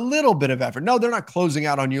a little bit of effort. No, they're not closing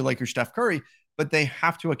out on you like you're Steph Curry, but they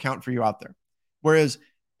have to account for you out there. Whereas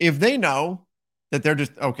if they know that they're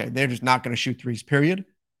just not going to shoot threes, period,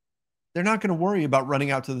 they're not going to worry about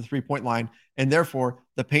running out to the three-point line, and therefore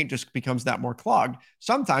the paint just becomes that more clogged.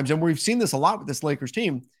 Sometimes, and we've seen this a lot with this Lakers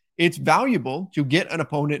team, it's valuable to get an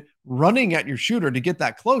opponent running at your shooter to get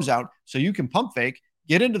that closeout so you can pump fake,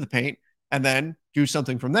 get into the paint, and then do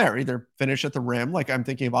something from there. Either finish at the rim, like I'm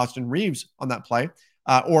thinking of Austin Reeves on that play,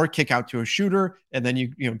 or kick out to a shooter, and then you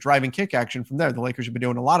driving kick action from there. The Lakers have been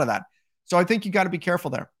doing a lot of that. So I think you got to be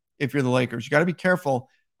careful there. If you're the Lakers, you got to be careful.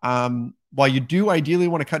 While you do ideally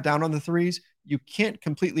want to cut down on the threes, you can't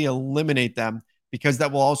completely eliminate them because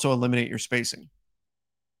that will also eliminate your spacing.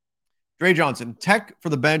 Dre Johnson, tech for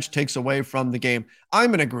the bench takes away from the game.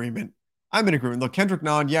 I'm in agreement. Look, Kendrick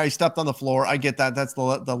Nunn, yeah, he stepped on the floor. I get that. That's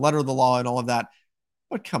the letter of the law and all of that.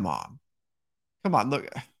 But come on. Look,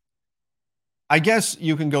 I guess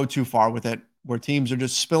you can go too far with it where teams are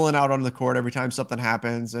just spilling out on the court every time something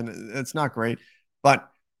happens, and it's not great. But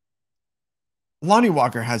Lonnie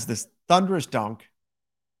Walker has this thunderous dunk.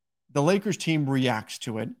 The Lakers team reacts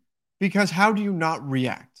to it because how do you not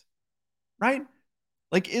react? Right?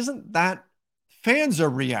 Like, isn't that fans are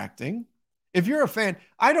reacting? If you're a fan,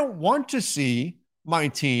 I don't want to see my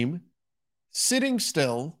team sitting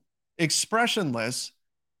still, expressionless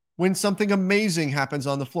when something amazing happens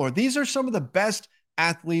on the floor. These are some of the best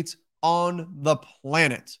athletes on the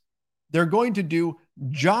planet. They're going to do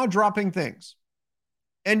jaw-dropping things.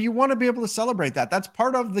 And you want to be able to celebrate that. That's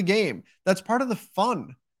part of the game. That's part of the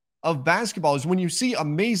fun of basketball, is when you see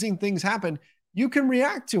amazing things happen, you can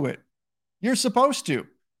react to it. You're supposed to,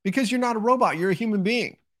 because you're not a robot. You're a human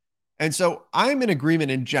being. And so I'm in agreement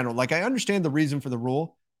in general. Like, I understand the reason for the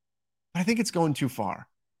rule, but I think it's going too far.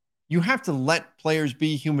 You have to let players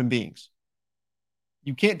be human beings.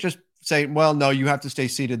 You can't just say, well, no, you have to stay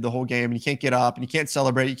seated the whole game and you can't get up and you can't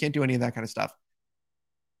celebrate. You can't do any of that kind of stuff.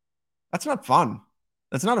 That's not fun.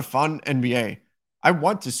 That's not a fun NBA. I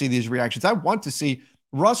want to see these reactions. I want to see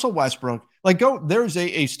Russell Westbrook, there's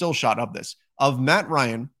a still shot of this, of Matt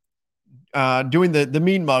Ryan doing the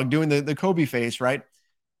mean mug, doing the Kobe face, right?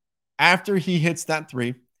 After he hits that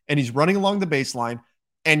three and he's running along the baseline,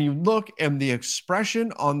 and you look and the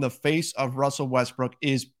expression on the face of Russell Westbrook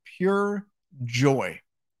is pure joy.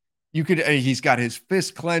 He's got his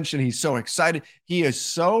fist clenched and he's so excited. He is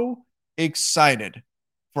so excited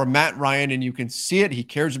for Matt Ryan, and you can see it. He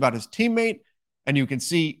cares about his teammate, and you can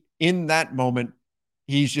see in that moment,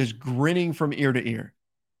 he's just grinning from ear to ear.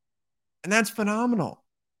 And that's phenomenal.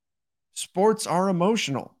 Sports are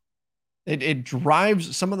emotional. It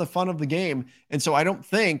drives some of the fun of the game. And so I don't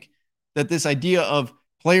think that this idea of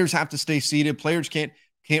players have to stay seated, players can't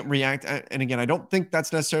react. And again, I don't think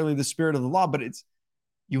that's necessarily the spirit of the law, but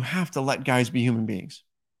you have to let guys be human beings.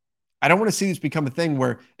 I don't want to see this become a thing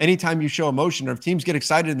where anytime you show emotion or if teams get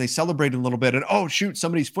excited and they celebrate a little bit and, oh, shoot,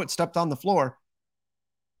 somebody's foot stepped on the floor,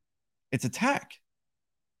 it's attack.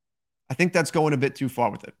 I think that's going a bit too far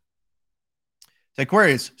with it.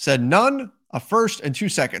 Aquarius said none, a first and 2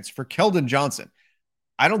 seconds for Keldon Johnson.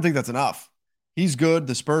 I don't think that's enough. He's good.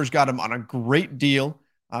 The Spurs got him on a great deal.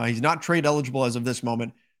 He's not trade eligible as of this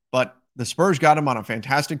moment, but the Spurs got him on a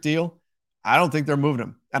fantastic deal. I don't think they're moving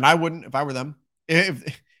him. And I wouldn't if I were them.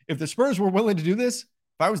 If the Spurs were willing to do this, if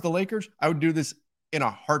I was the Lakers, I would do this in a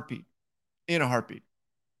heartbeat. In a heartbeat.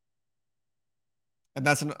 And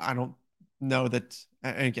I don't know that,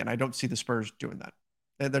 and again, I don't see the Spurs doing that.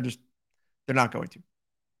 They're not going to.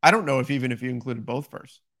 I don't know if even if you included both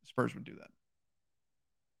first, the Spurs would do that.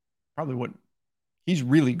 Probably wouldn't. He's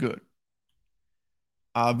really good.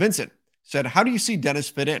 Vincent said, how do you see Dennis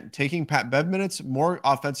fit in? Taking Pat Bev minutes, more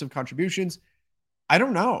offensive contributions? I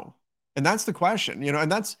don't know. And that's the question,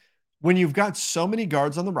 and that's when you've got so many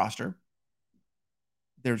guards on the roster,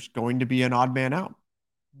 there's going to be an odd man out.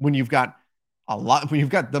 When you've got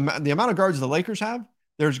the amount of guards the Lakers have,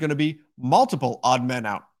 there's going to be multiple odd men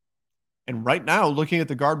out. And right now, looking at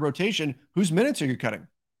the guard rotation, whose minutes are you cutting?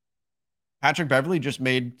 Patrick Beverley just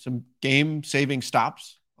made some game-saving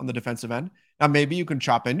stops on the defensive end. Now, maybe you can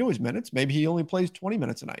chop into his minutes. Maybe he only plays 20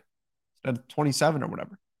 minutes a night instead of 27 or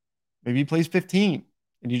whatever. Maybe he plays 15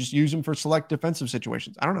 and you just use him for select defensive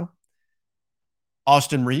situations. I don't know.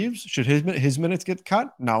 Austin Reeves, should his minutes get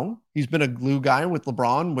cut? No. He's been a glue guy with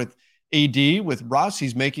LeBron, with AD, with Russ.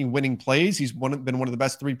 He's making winning plays. He's been one of the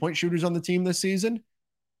best three-point shooters on the team this season.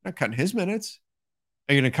 Not cutting his minutes.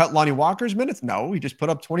 Are you going to cut Lonnie Walker's minutes? No. He just put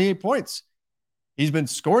up 28 points. He's been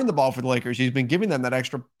scoring the ball for the Lakers. He's been giving them that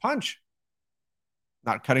extra punch.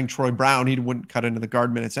 Not cutting Troy Brown. He wouldn't cut into the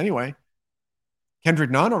guard minutes anyway.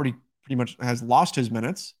 Kendrick Nunn already pretty much has lost his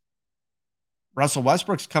minutes. Russell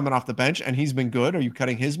Westbrook's coming off the bench, and he's been good. Are you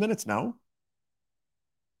cutting his minutes? No.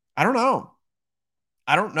 I don't know.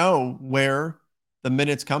 I don't know where the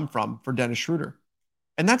minutes come from for Dennis Schroeder.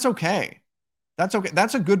 And that's okay. That's okay.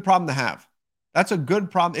 That's a good problem to have. That's a good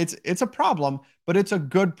problem. It's a problem, but it's a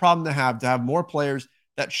good problem to have more players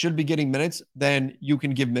that should be getting minutes than you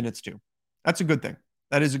can give minutes to. That's a good thing.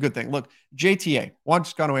 That is a good thing. Look, JTA, Juan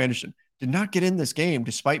Toscano Anderson, did not get in this game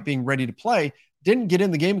despite being ready to play. Didn't get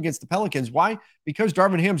in the game against the Pelicans. Why? Because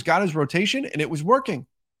Darvin Ham's got his rotation and it was working.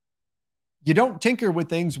 You don't tinker with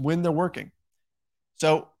things when they're working.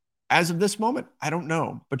 So as of this moment, I don't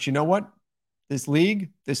know. But you know what? This league,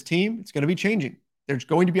 this team, it's going to be changing. There's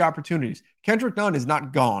going to be opportunities. Kendrick Nunn is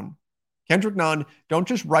not gone. Kendrick Nunn, don't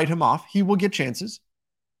just write him off. He will get chances.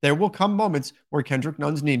 There will come moments where Kendrick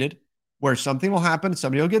Nunn's needed, where something will happen.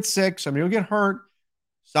 Somebody will get sick. Somebody will get hurt.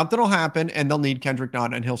 Something will happen, and they'll need Kendrick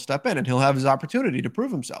Nunn, and he'll step in, and he'll have his opportunity to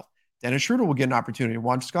prove himself. Dennis Schroeder will get an opportunity.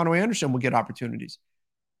 Juan Toscano Anderson will get opportunities.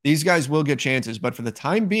 These guys will get chances, but for the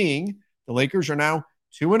time being, the Lakers are now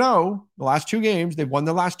 2-0. The last two games, they've won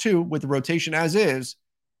the last two with the rotation as is.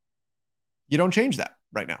 You don't change that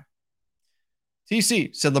right now.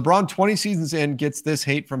 TC said LeBron 20 seasons in gets this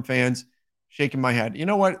hate from fans. Shaking my head. You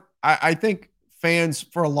know what? I think fans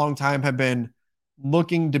for a long time have been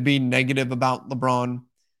looking to be negative about LeBron.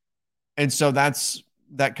 And so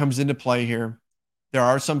that comes into play here. There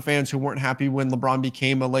are some fans who weren't happy when LeBron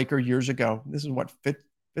became a Laker years ago. This is what, fifth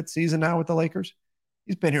season now with the Lakers?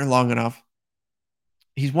 He's been here long enough.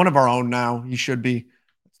 He's one of our own now. He should be.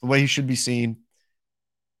 It's the way he should be seen.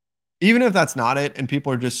 Even if that's not it, and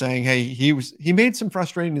people are just saying, hey, he made some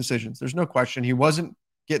frustrating decisions. There's no question. He wasn't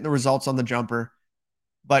getting the results on the jumper.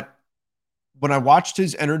 But when I watched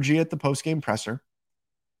his energy at the postgame presser,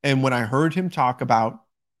 and when I heard him talk about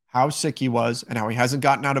how sick he was and how he hasn't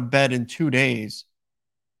gotten out of bed in 2 days,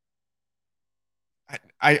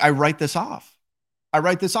 I write this off. I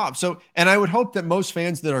write this off. So, and I would hope that most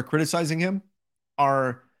fans that are criticizing him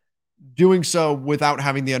are doing so without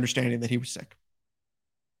having the understanding that he was sick.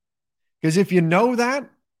 Because if you know that,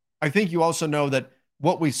 I think you also know that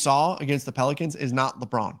what we saw against the Pelicans is not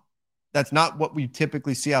LeBron. That's not what we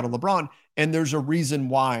typically see out of LeBron. And there's a reason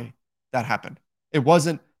why that happened. It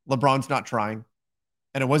wasn't LeBron's not trying.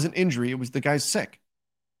 And it wasn't injury. It was the guy's sick.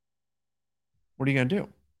 What are you going to do?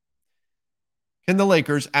 Can the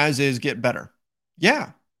Lakers, as is, get better?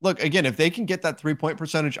 Yeah. Look, again, if they can get that 3-point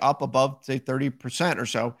percentage up above, say, 30% or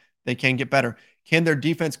so, they can get better. Can their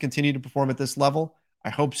defense continue to perform at this level? I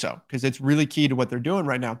hope so, because it's really key to what they're doing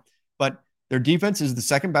right now. But Their defense is the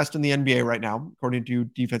second best in the NBA right now, according to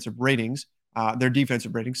defensive ratings. Their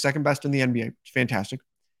defensive ratings, second best in the NBA. Fantastic.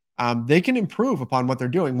 They can improve upon what they're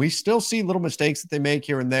doing. We still see little mistakes that they make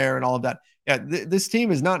here and there and all of that. Yeah, this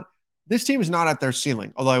team is not at their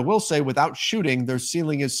ceiling. Although I will say, without shooting, their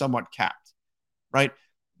ceiling is somewhat capped, right?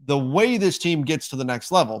 The way this team gets to the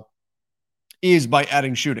next level is by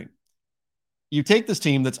adding shooting. You take this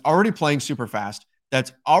team that's already playing super fast,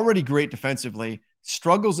 that's already great defensively,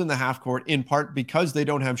 struggles in the half court in part because they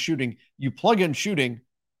don't have shooting. You plug in shooting,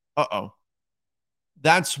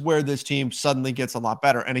 that's where this team suddenly gets a lot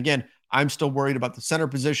better. And again, I'm still worried about the center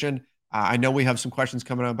position. I know we have some questions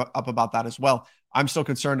coming up about that as well. I'm still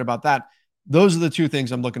concerned about that. Those are the two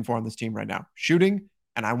things I'm looking for on this team right now: shooting,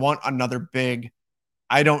 and I want another big.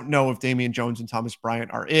 I don't know if Damian Jones and Thomas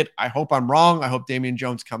Bryant are it. I hope I'm wrong. I hope Damian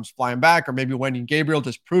Jones comes flying back, or maybe Wenyen Gabriel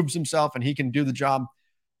just proves himself and he can do the job.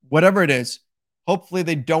 Whatever it is, hopefully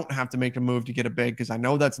they don't have to make a move to get a big, because I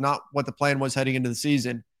know that's not what the plan was heading into the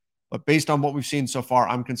season. But based on what we've seen so far,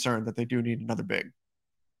 I'm concerned that they do need another big.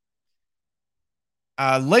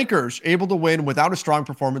 Lakers able to win without a strong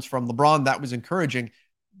performance from LeBron. That was encouraging.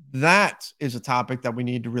 That is a topic that we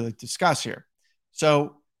need to really discuss here.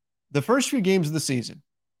 So the first few games of the season,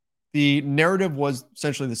 the narrative was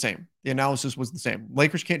essentially the same. The analysis was the same.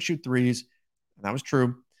 Lakers can't shoot threes. And that was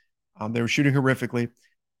true. They were shooting horrifically.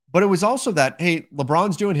 But it was also that, hey,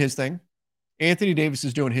 LeBron's doing his thing. Anthony Davis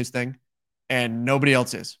is doing his thing. And nobody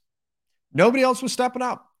else is. Nobody else was stepping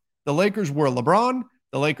up. The Lakers were LeBron.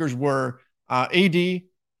 The Lakers were AD.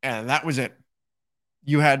 And that was it.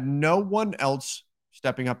 You had no one else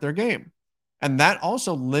stepping up their game. And that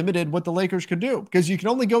also limited what the Lakers could do, because you can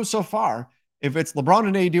only go so far if it's LeBron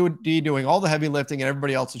and AD doing all the heavy lifting and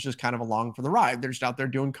everybody else is just kind of along for the ride. They're just out there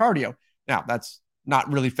doing cardio. Now, that's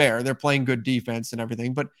not really fair. They're playing good defense and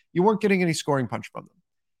everything, but you weren't getting any scoring punch from them.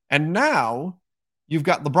 And now you've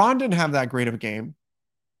got LeBron didn't have that great of a game.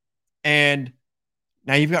 And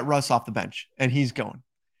now you've got Russ off the bench and he's going.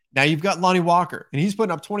 Now you've got Lonnie Walker and he's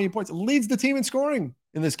putting up 28 points. Leads the team in scoring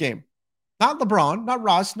in this game. Not LeBron, not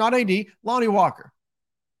Russ, not AD, Lonnie Walker.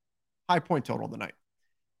 High point total of the night.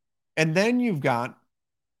 And then you've got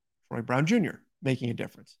Troy Brown Jr. making a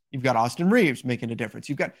difference. You've got Austin Reeves making a difference.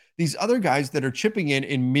 You've got these other guys that are chipping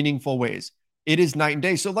in meaningful ways. It is night and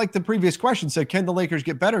day. So like the previous question said, can the Lakers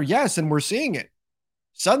get better? Yes, and we're seeing it.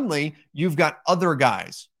 Suddenly, you've got other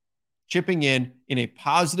guys chipping in a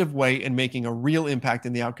positive way and making a real impact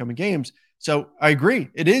in the outcoming games. So I agree.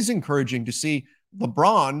 It is encouraging to see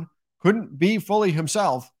LeBron couldn't be fully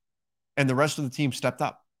himself, and the rest of the team stepped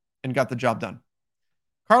up and got the job done.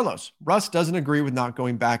 Carlos, Russ doesn't agree with not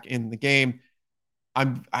going back in the game.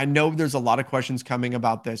 I know there's a lot of questions coming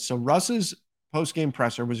about this. So Russ's post-game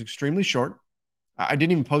presser was extremely short. I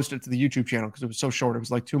didn't even post it to the YouTube channel because it was so short. It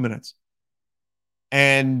was like 2 minutes.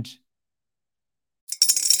 And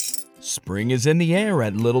spring is in the air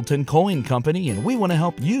at Littleton Coin Company, and we want to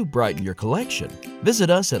help you brighten your collection. Visit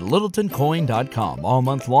us at littletoncoin.com all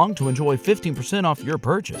month long to enjoy 15% off your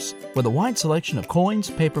purchase. With a wide selection of coins,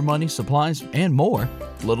 paper money, supplies, and more,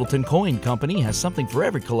 Littleton Coin Company has something for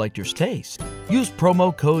every collector's taste. Use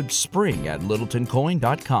promo code SPRING at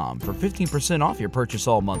littletoncoin.com for 15% off your purchase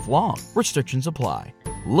all month long. Restrictions apply.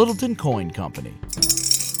 Littleton Coin Company.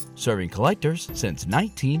 Serving collectors since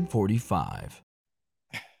 1945.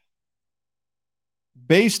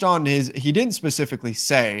 Based on he didn't specifically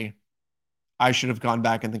say, I should have gone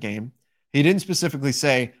back in the game. He didn't specifically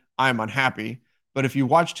say, I'm unhappy. But if you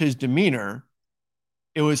watched his demeanor,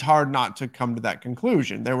 it was hard not to come to that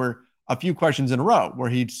conclusion. There were a few questions in a row where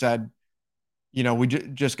he'd said, we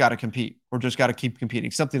just got to compete. We're just got to keep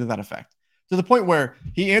competing, something to that effect. To the point where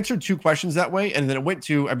he answered two questions that way. And then it went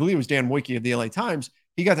to, I believe it was Dan Wojcicki of the LA Times.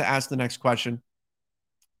 He got to ask the next question.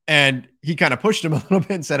 And he kind of pushed him a little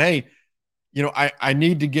bit and said, hey, I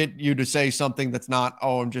need to get you to say something that's not,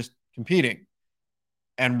 I'm just competing.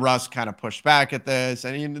 And Russ kind of pushed back at this.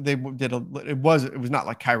 And they did it was not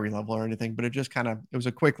like Kyrie level or anything, but it just it was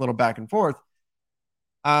a quick little back and forth.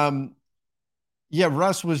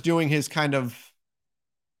 Russ was doing his kind of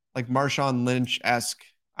like Marshawn Lynch-esque,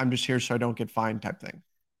 I'm just here so I don't get fined type thing,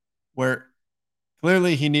 where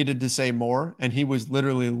clearly he needed to say more. And he was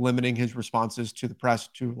literally limiting his responses to the press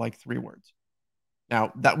to like 3 words.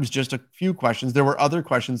 Now, that was just a few questions. There were other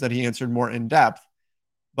questions that he answered more in depth,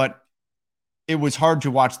 but it was hard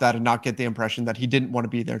to watch that and not get the impression that he didn't want to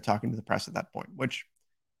be there talking to the press at that point, which,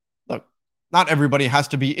 look, not everybody has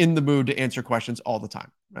to be in the mood to answer questions all the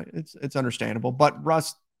time, right? It's understandable, but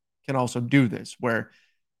Russ can also do this where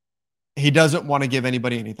he doesn't want to give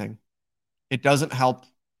anybody anything. It doesn't help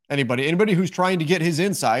anybody who's trying to get his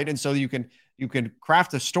insight. And so you can You can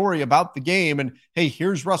craft a story about the game and, hey,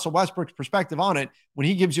 here's Russell Westbrook's perspective on it. When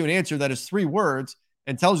he gives you an answer that is 3 words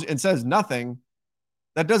and says nothing,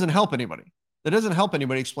 that doesn't help anybody. That doesn't help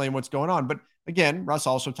anybody explain what's going on. But again, Russ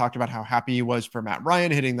also talked about how happy he was for Matt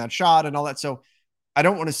Ryan hitting that shot and all that. So I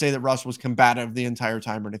don't want to say that Russ was combative the entire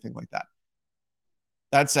time or anything like that.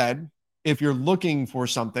 That said, if you're looking for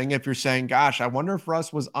something, if you're saying, gosh, I wonder if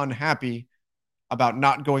Russ was unhappy about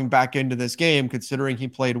not going back into this game, considering he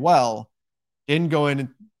played well, didn't go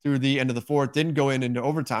in through the end of the fourth, didn't go in into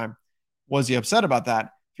overtime. Was he upset about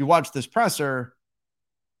that? If you watch this presser,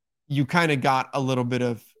 you kind of got a little bit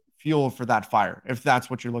of fuel for that fire, if that's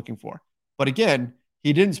what you're looking for. But again,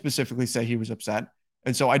 he didn't specifically say he was upset.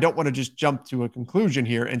 And so I don't want to just jump to a conclusion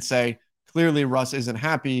here and say, clearly Russ isn't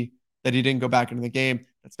happy that he didn't go back into the game.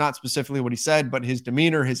 That's not specifically what he said, but his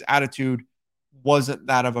demeanor, his attitude wasn't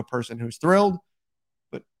that of a person who's thrilled.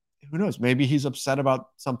 But who knows? Maybe he's upset about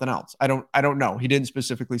something else. I don't know. He didn't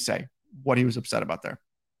specifically say what he was upset about there.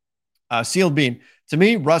 Sealed Bean. To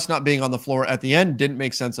me, Russ not being on the floor at the end didn't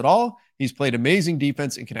make sense at all. He's played amazing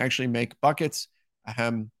defense and can actually make buckets.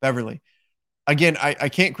 Beverly. Again, I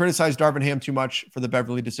can't criticize Darvin Ham too much for the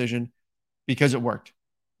Beverly decision because it worked.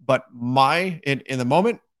 But in the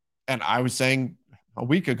moment, and I was saying a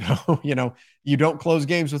week ago, you don't close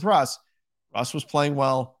games with Russ. Russ was playing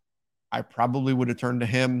well. I probably would have turned to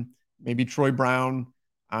him, maybe Troy Brown.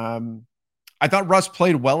 I thought Russ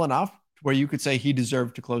played well enough to where you could say he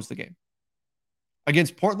deserved to close the game.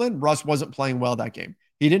 Against Portland, Russ wasn't playing well that game.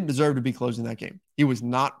 He didn't deserve to be closing that game. He was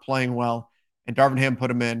not playing well, and Darvin Ham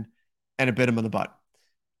put him in, and it bit him in the butt.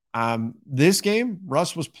 This game,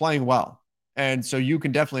 Russ was playing well. And so you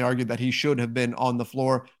can definitely argue that he should have been on the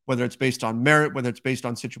floor, whether it's based on merit, whether it's based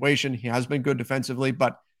on situation. He has been good defensively.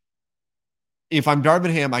 But if I'm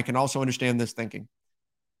Darvin Ham, I can also understand this thinking.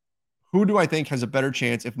 Who do I think has a better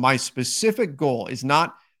chance if my specific goal is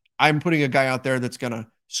not I'm putting a guy out there that's going to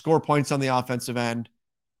score points on the offensive end.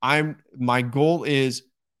 My goal is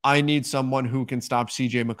I need someone who can stop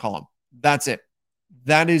CJ McCollum. That's it.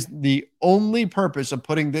 That is the only purpose of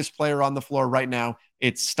putting this player on the floor right now.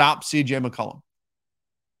 It's stop CJ McCollum.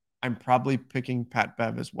 I'm probably picking Pat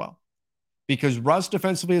Bev as well because Russ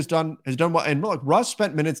defensively has done well. And look, Russ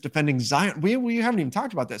spent minutes defending Zion. We haven't even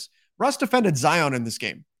talked about this. Russ defended Zion in this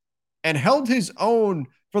game and held his own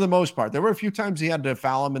for the most part. There were a few times he had to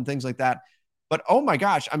foul him and things like that. But oh my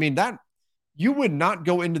gosh, I mean, that you would not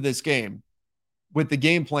go into this game with the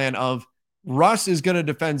game plan of Russ is going to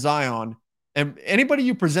defend Zion. And anybody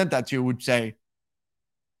you present that to would say,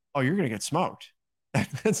 oh, you're going to get smoked.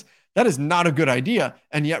 That is not a good idea.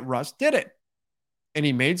 And yet Russ did it. And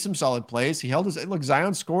he made some solid plays. He held his, look,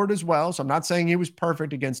 Zion scored as well. So I'm not saying he was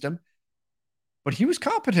perfect against him, but he was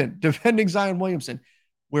competent defending Zion Williamson.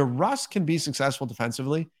 Where Russ can be successful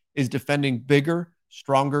defensively is defending bigger,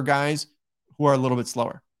 stronger guys who are a little bit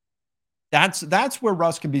slower. That's where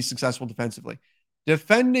Russ can be successful defensively.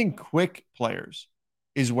 Defending quick players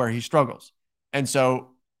is where he struggles. And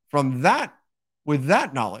so with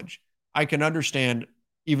that knowledge, I can understand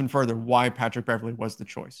even further why Patrick Beverly was the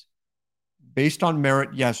choice. Based on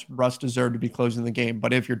merit, yes, Russ deserved to be closing the game.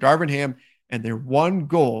 But if you're Darvin Ham and their one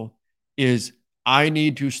goal is I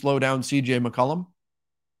need to slow down CJ McCollum,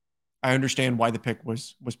 I understand why the pick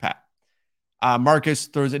was Pat. Marcus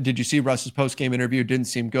throws it. Did you see Russ's post-game interview? Didn't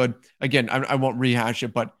seem good. Again, I won't rehash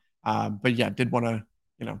it, but yeah, did want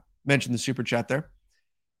to mention the super chat there.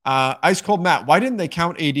 Ice Cold Matt, why didn't they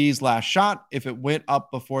count AD's last shot if it went up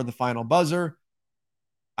before the final buzzer?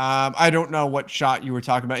 I don't know what shot you were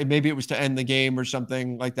talking about. Maybe it was to end the game or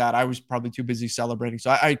something like that. I was probably too busy celebrating, so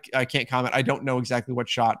I can't comment. I don't know exactly what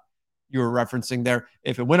shot you were referencing there.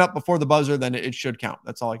 If it went up before the buzzer, then it should count.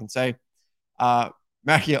 That's all I can say.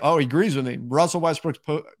 Mackie, he agrees with me. Russell Westbrook's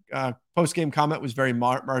post-game comment was very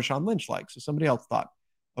Marshawn Lynch-like. So somebody else thought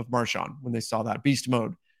of Marshawn when they saw that beast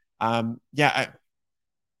mode.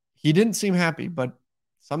 He didn't seem happy, but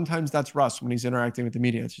sometimes that's Russ when he's interacting with the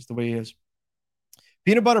media. It's just the way he is.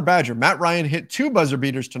 Peanut Butter Badger, Matt Ryan hit 2 buzzer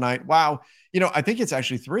beaters tonight. Wow. I think it's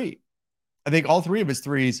actually 3. I think all 3 of his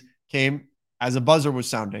threes came as a buzzer was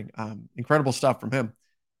sounding. Incredible stuff from him.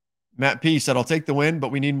 Matt P said, I'll take the win,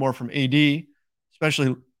 but we need more from AD,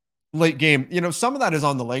 especially late game. Some of that is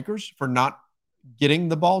on the Lakers for not getting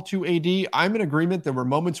the ball to AD. I'm in agreement. There were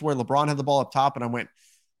moments where LeBron had the ball up top and I went,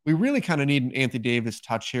 we really kind of need an Anthony Davis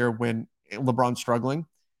touch here when LeBron's struggling.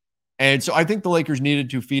 And so I think the Lakers needed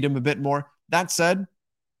to feed him a bit more. That said,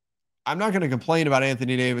 I'm not going to complain about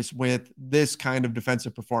Anthony Davis with this kind of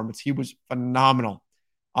defensive performance. He was phenomenal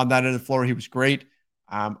on that end of the floor. He was great.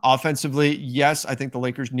 Offensively, yes, I think the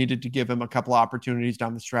Lakers needed to give him a couple of opportunities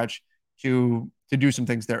down the stretch to do some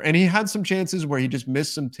things there. And he had some chances where he just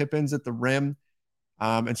missed some tip-ins at the rim.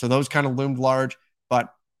 And so those kind of loomed large.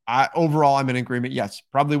 But overall, I'm in agreement. Yes,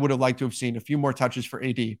 probably would have liked to have seen a few more touches for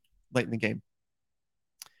AD late in the game.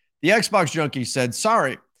 The Xbox Junkie said,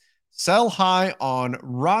 sorry, sell high on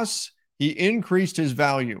Russ. He increased his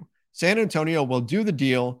value. San Antonio will do the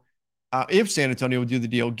deal. If San Antonio will do the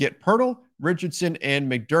deal, get Poeltl, Richardson,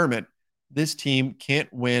 and McDermott. This team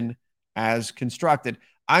can't win as constructed.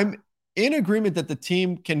 I'm in agreement that the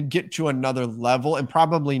team can get to another level and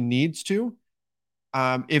probably needs to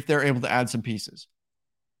if they're able to add some pieces.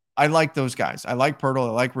 I like those guys. I like Poeltl.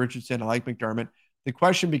 I like Richardson. I like McDermott. The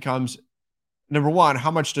question becomes, number one,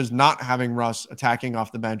 how much does not having Russ attacking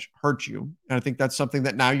off the bench hurt you? And I think that's something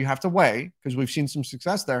that now you have to weigh because we've seen some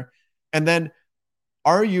success there. And then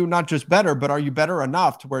are you not just better, but are you better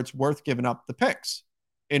enough to where it's worth giving up the picks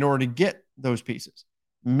in order to get those pieces?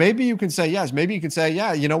 Maybe you can say yes. Maybe you can say,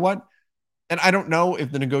 yeah, you know what? And I don't know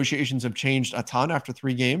if the negotiations have changed a ton after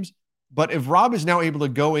 3 games, but if Rob is now able to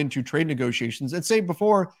go into trade negotiations and say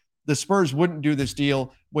before the Spurs wouldn't do this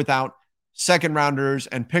deal without second rounders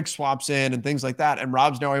and pick swaps in and things like that. And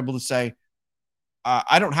Rob's now able to say,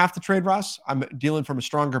 I don't have to trade Russ. I'm dealing from a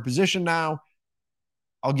stronger position now.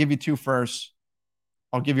 I'll give you 2 firsts.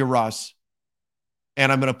 I'll give you Russ.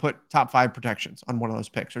 And I'm going to put top 5 protections on one of those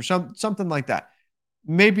picks or something like that.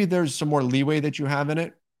 Maybe there's some more leeway that you have in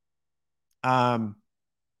it.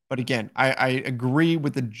 But again, I agree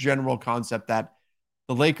with the general concept that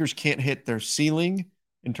the Lakers can't hit their ceiling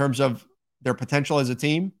in terms of their potential as a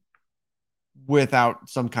team without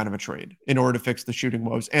some kind of a trade in order to fix the shooting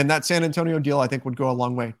woes. And that San Antonio deal, I think, would go a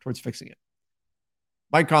long way towards fixing it.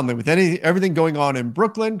 Mike Conley, with everything going on in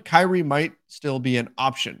Brooklyn, Kyrie might still be an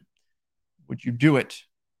option. Would you do it?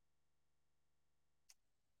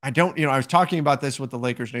 I was talking about this with the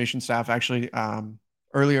Lakers Nation staff actually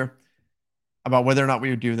earlier about whether or not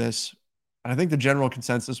we would do this. And I think the general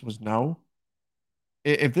consensus was no.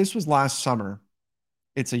 If this was last summer,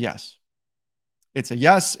 it's a yes. It's a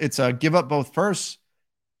yes. It's a give up both firsts,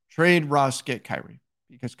 trade Russ, get Kyrie,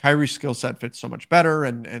 because Kyrie's skill set fits so much better,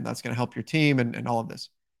 and that's going to help your team and all of this.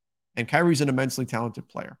 And Kyrie's an immensely talented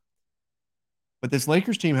player. But this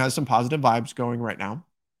Lakers team has some positive vibes going right now.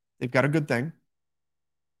 They've got a good thing.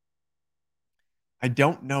 I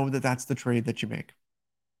don't know that that's the trade that you make.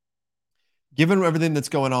 Given everything that's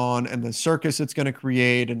going on and the circus it's going to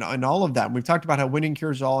create and all of that. And we've talked about how winning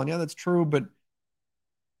cures all, and yeah, that's true, but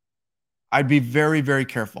I'd be very, very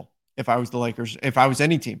careful if I was the Lakers, if I was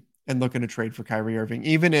any team and looking to trade for Kyrie Irving,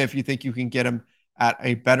 even if you think you can get him at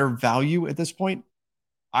a better value at this point.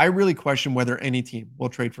 I really question whether any team will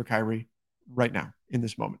trade for Kyrie right now in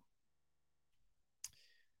this moment.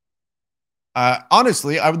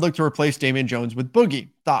 Honestly, I would look to replace Damian Jones with Boogie.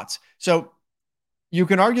 Thoughts? So you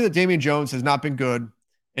can argue that Damian Jones has not been good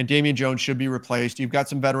and Damian Jones should be replaced. You've got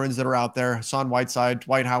some veterans that are out there, Hassan Whiteside,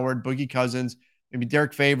 Dwight Howard, Boogie Cousins, maybe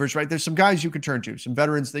Derek Favors, right? There's some guys you could turn to, some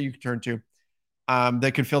veterans that you could turn to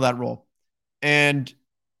that could fill that role. And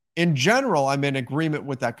in general, I'm in agreement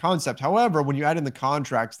with that concept. However, when you add in the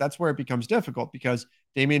contracts, that's where it becomes difficult because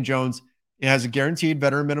Damian Jones has a guaranteed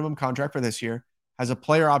veteran minimum contract for this year, has a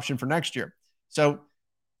player option for next year. So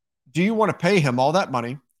do you want to pay him all that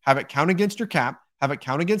money, have it count against your cap, have it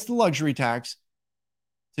count against the luxury tax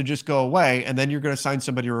to just go away, and then you're going to sign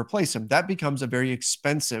somebody to replace him? That becomes a very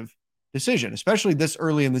expensive decision, especially this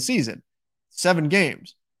early in the season. 7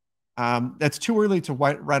 games. That's too early to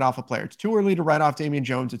write off a player. It's too early to write off Damian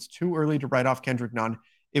Jones. It's too early to write off Kendrick Nunn.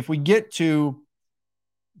 If we get to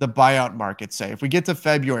the buyout market, say, if we get to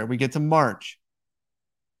February, we get to March,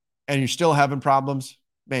 and you're still having problems,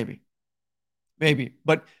 maybe.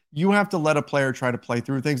 But you have to let a player try to play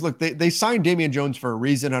through things. Look, they signed Damian Jones for a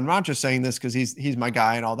reason. I'm not just saying this because he's my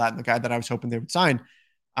guy and all that, and the guy that I was hoping they would sign.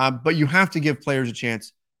 But you have to give players a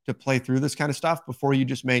chance to play through this kind of stuff before you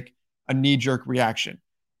just make a knee-jerk reaction.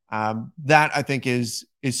 That I think is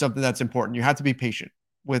something that's important. You have to be patient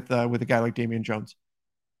with a guy like Damian Jones.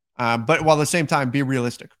 But while at the same time, be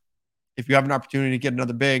realistic. If you have an opportunity to get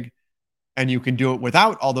another big and you can do it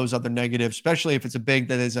without all those other negatives, especially if it's a big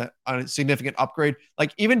that is a significant upgrade,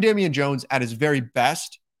 like even Damian Jones at his very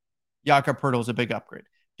best, Jakob Poeltl is a big upgrade.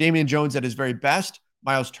 Damian Jones at his very best,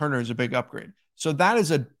 Miles Turner is a big upgrade. So that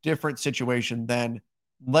is a different situation than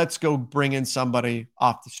let's go bring in somebody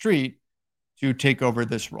off the street to take over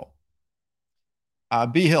this role.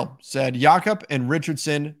 B. Hill said Jakob and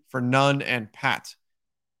Richardson for Nunn and Pat.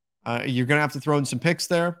 You're going to have to throw in some picks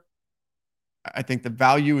there. I think the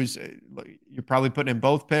value is you're probably putting in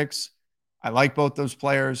both picks. I like both those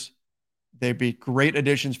players. They'd be great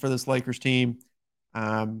additions for this Lakers team.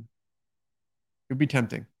 It would be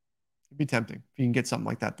tempting. It'd be tempting if you can get something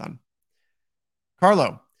like that done.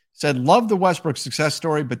 Carlo said, love the Westbrook success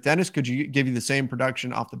story, but Dennis, could you give you the same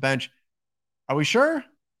production off the bench? Are we sure?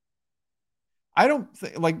 I don't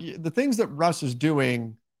think, like, the things that Russ is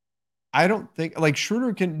doing, I don't think, like,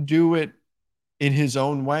 Schroeder can do it in his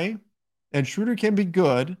own way, and Schroeder can be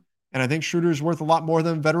good, and I think Schroeder is worth a lot more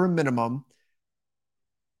than veteran minimum,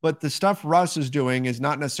 but the stuff Russ is doing is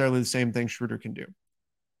not necessarily the same thing Schroeder can do.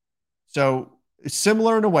 So it's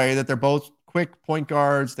similar in a way that they're both quick point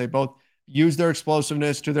guards. They both use their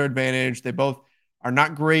explosiveness to their advantage. They both are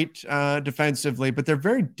not great defensively, but they're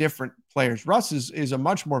very different players. Russ is a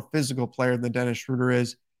much more physical player than Dennis Schroeder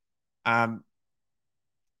is.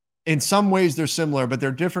 In some ways, they're similar, but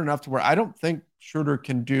they're different enough to where I don't think Schroeder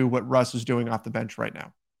can do what Russ is doing off the bench right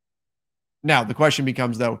now. Now, the question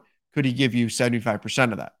becomes, though, could he give you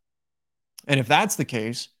 75% of that? And if that's the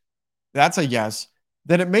case, that's a yes,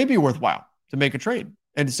 then it may be worthwhile to make a trade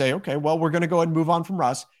and to say, okay, well, we're going to go ahead and move on from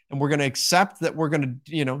Russ, and we're going to accept that we're going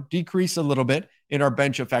to, decrease a little bit in our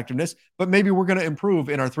bench effectiveness, but maybe we're going to improve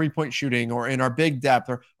in our three-point shooting or in our big depth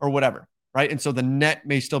or whatever, right? And so the net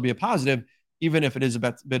may still be a positive, even if it is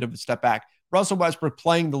a bit of a step back. Russell Westbrook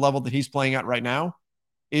playing the level that he's playing at right now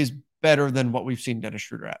is better than what we've seen Dennis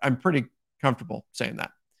Schroeder at. I'm pretty comfortable saying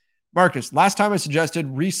that. Marcus, last time I suggested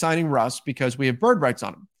re-signing Russ because we have bird rights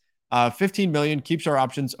on him. $15 million keeps our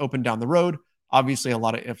options open down the road. Obviously, a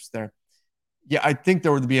lot of ifs there. Yeah, I think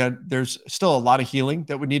there's still a lot of healing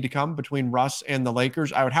that would need to come between Russ and the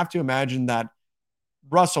Lakers. I would have to imagine that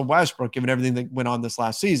Russell Westbrook, given everything that went on this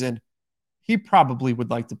last season, he probably would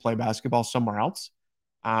like to play basketball somewhere else.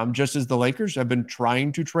 Just as the Lakers have been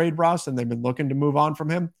trying to trade Russ and they've been looking to move on from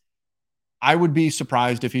him. I would be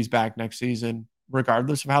surprised if he's back next season,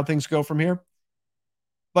 regardless of how things go from here.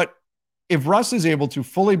 But if Russ is able to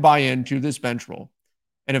fully buy into this bench role,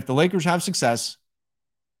 and if the Lakers have success,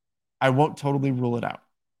 I won't totally rule it out.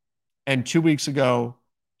 And 2 weeks ago,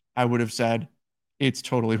 I would have said it's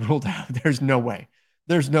totally ruled out. There's no way.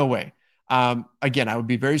 There's no way. Again, I would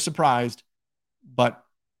be very surprised, but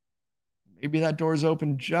maybe that door is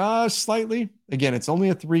open just slightly. Again, it's only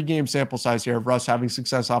a 3-game sample size here of Russ having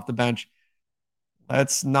success off the bench.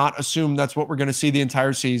 Let's not assume that's what we're going to see the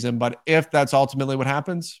entire season, but if that's ultimately what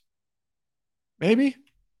happens, maybe.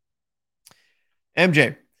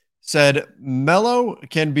 MJ said, Melo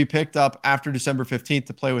can be picked up after December 15th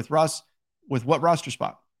to play with Russ. With what roster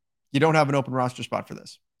spot? You don't have an open roster spot for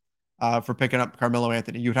this, for picking up Carmelo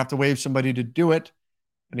Anthony. You'd have to waive somebody to do it.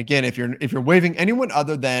 And again, if you're waiving anyone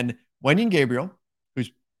other than Wenyen Gabriel,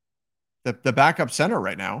 who's the backup center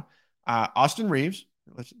right now, Austin Reeves,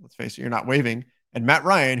 let's face it, you're not waiving, and Matt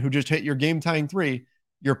Ryan, who just hit your game-tying 3,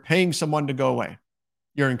 you're paying someone to go away.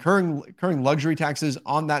 You're incurring luxury taxes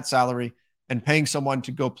on that salary and paying someone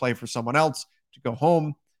to go play for someone else, to go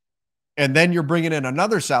home. And then you're bringing in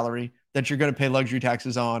another salary that you're going to pay luxury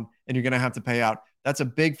taxes on and you're going to have to pay out. That's a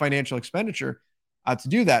big financial expenditure to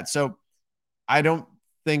do that. So I don't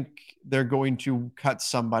think they're going to cut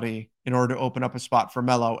somebody in order to open up a spot for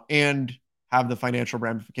Melo and have the financial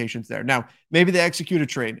ramifications there. Now, maybe they execute a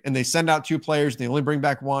trade and they send out 2 players and they only bring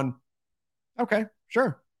back 1. Okay,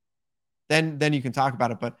 sure. Then you can talk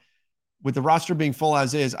about it. But with the roster being full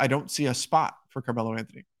as is, I don't see a spot for Carmelo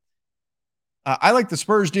Anthony. I like the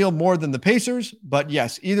Spurs deal more than the Pacers, but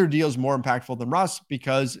yes, either deal is more impactful than Russ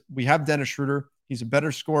because we have Dennis Schroeder. He's a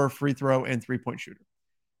better scorer, free throw, and 3-point shooter.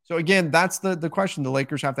 So again, that's the question the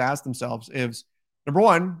Lakers have to ask themselves is, number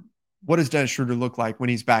one, what does Dennis Schroeder look like when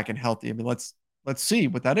he's back and healthy? I mean, let's see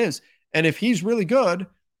what that is. And if he's really good,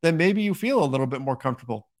 then maybe you feel a little bit more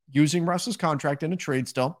comfortable using Russ's contract in a trade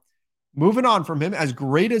still, moving on from him. As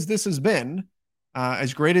great as this has been,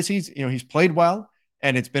 as great as he's played well,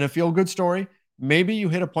 and it's been a feel-good story, maybe you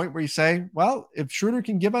hit a point where you say, well, if Schroeder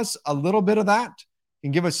can give us a little bit of that,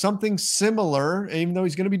 can give us something similar, even though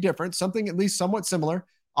he's going to be different, something at least somewhat similar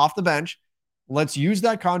off the bench, let's use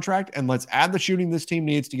that contract and let's add the shooting this team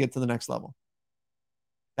needs to get to the next level.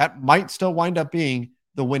 That might still wind up being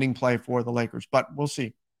the winning play for the Lakers, but we'll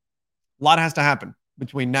see. A lot has to happen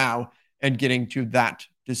between now and getting to that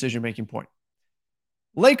decision-making point.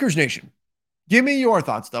 Lakers Nation, give me your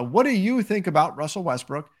thoughts, though. What do you think about Russell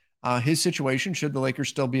Westbrook, his situation, should the Lakers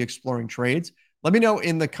still be exploring trades? Let me know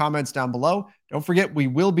in the comments down below. Don't forget, we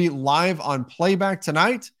will be live on Playback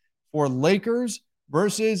tonight for Lakers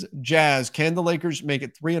versus Jazz. Can the Lakers make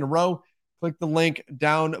it 3 in a row? Click the link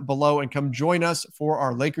down below and come join us for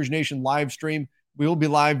our Lakers Nation live stream. We will be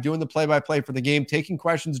live doing the play-by-play for the game, taking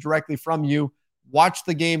questions directly from you. Watch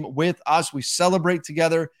the game with us. We celebrate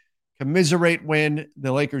together, commiserate when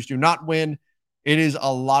the Lakers do not win. It is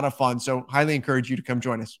a lot of fun. So highly encourage you to come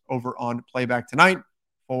join us over on Playback tonight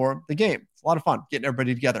for the game. It's a lot of fun getting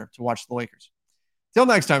everybody together to watch the Lakers. Till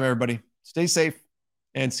next time, everybody, stay safe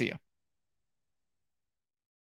and see ya.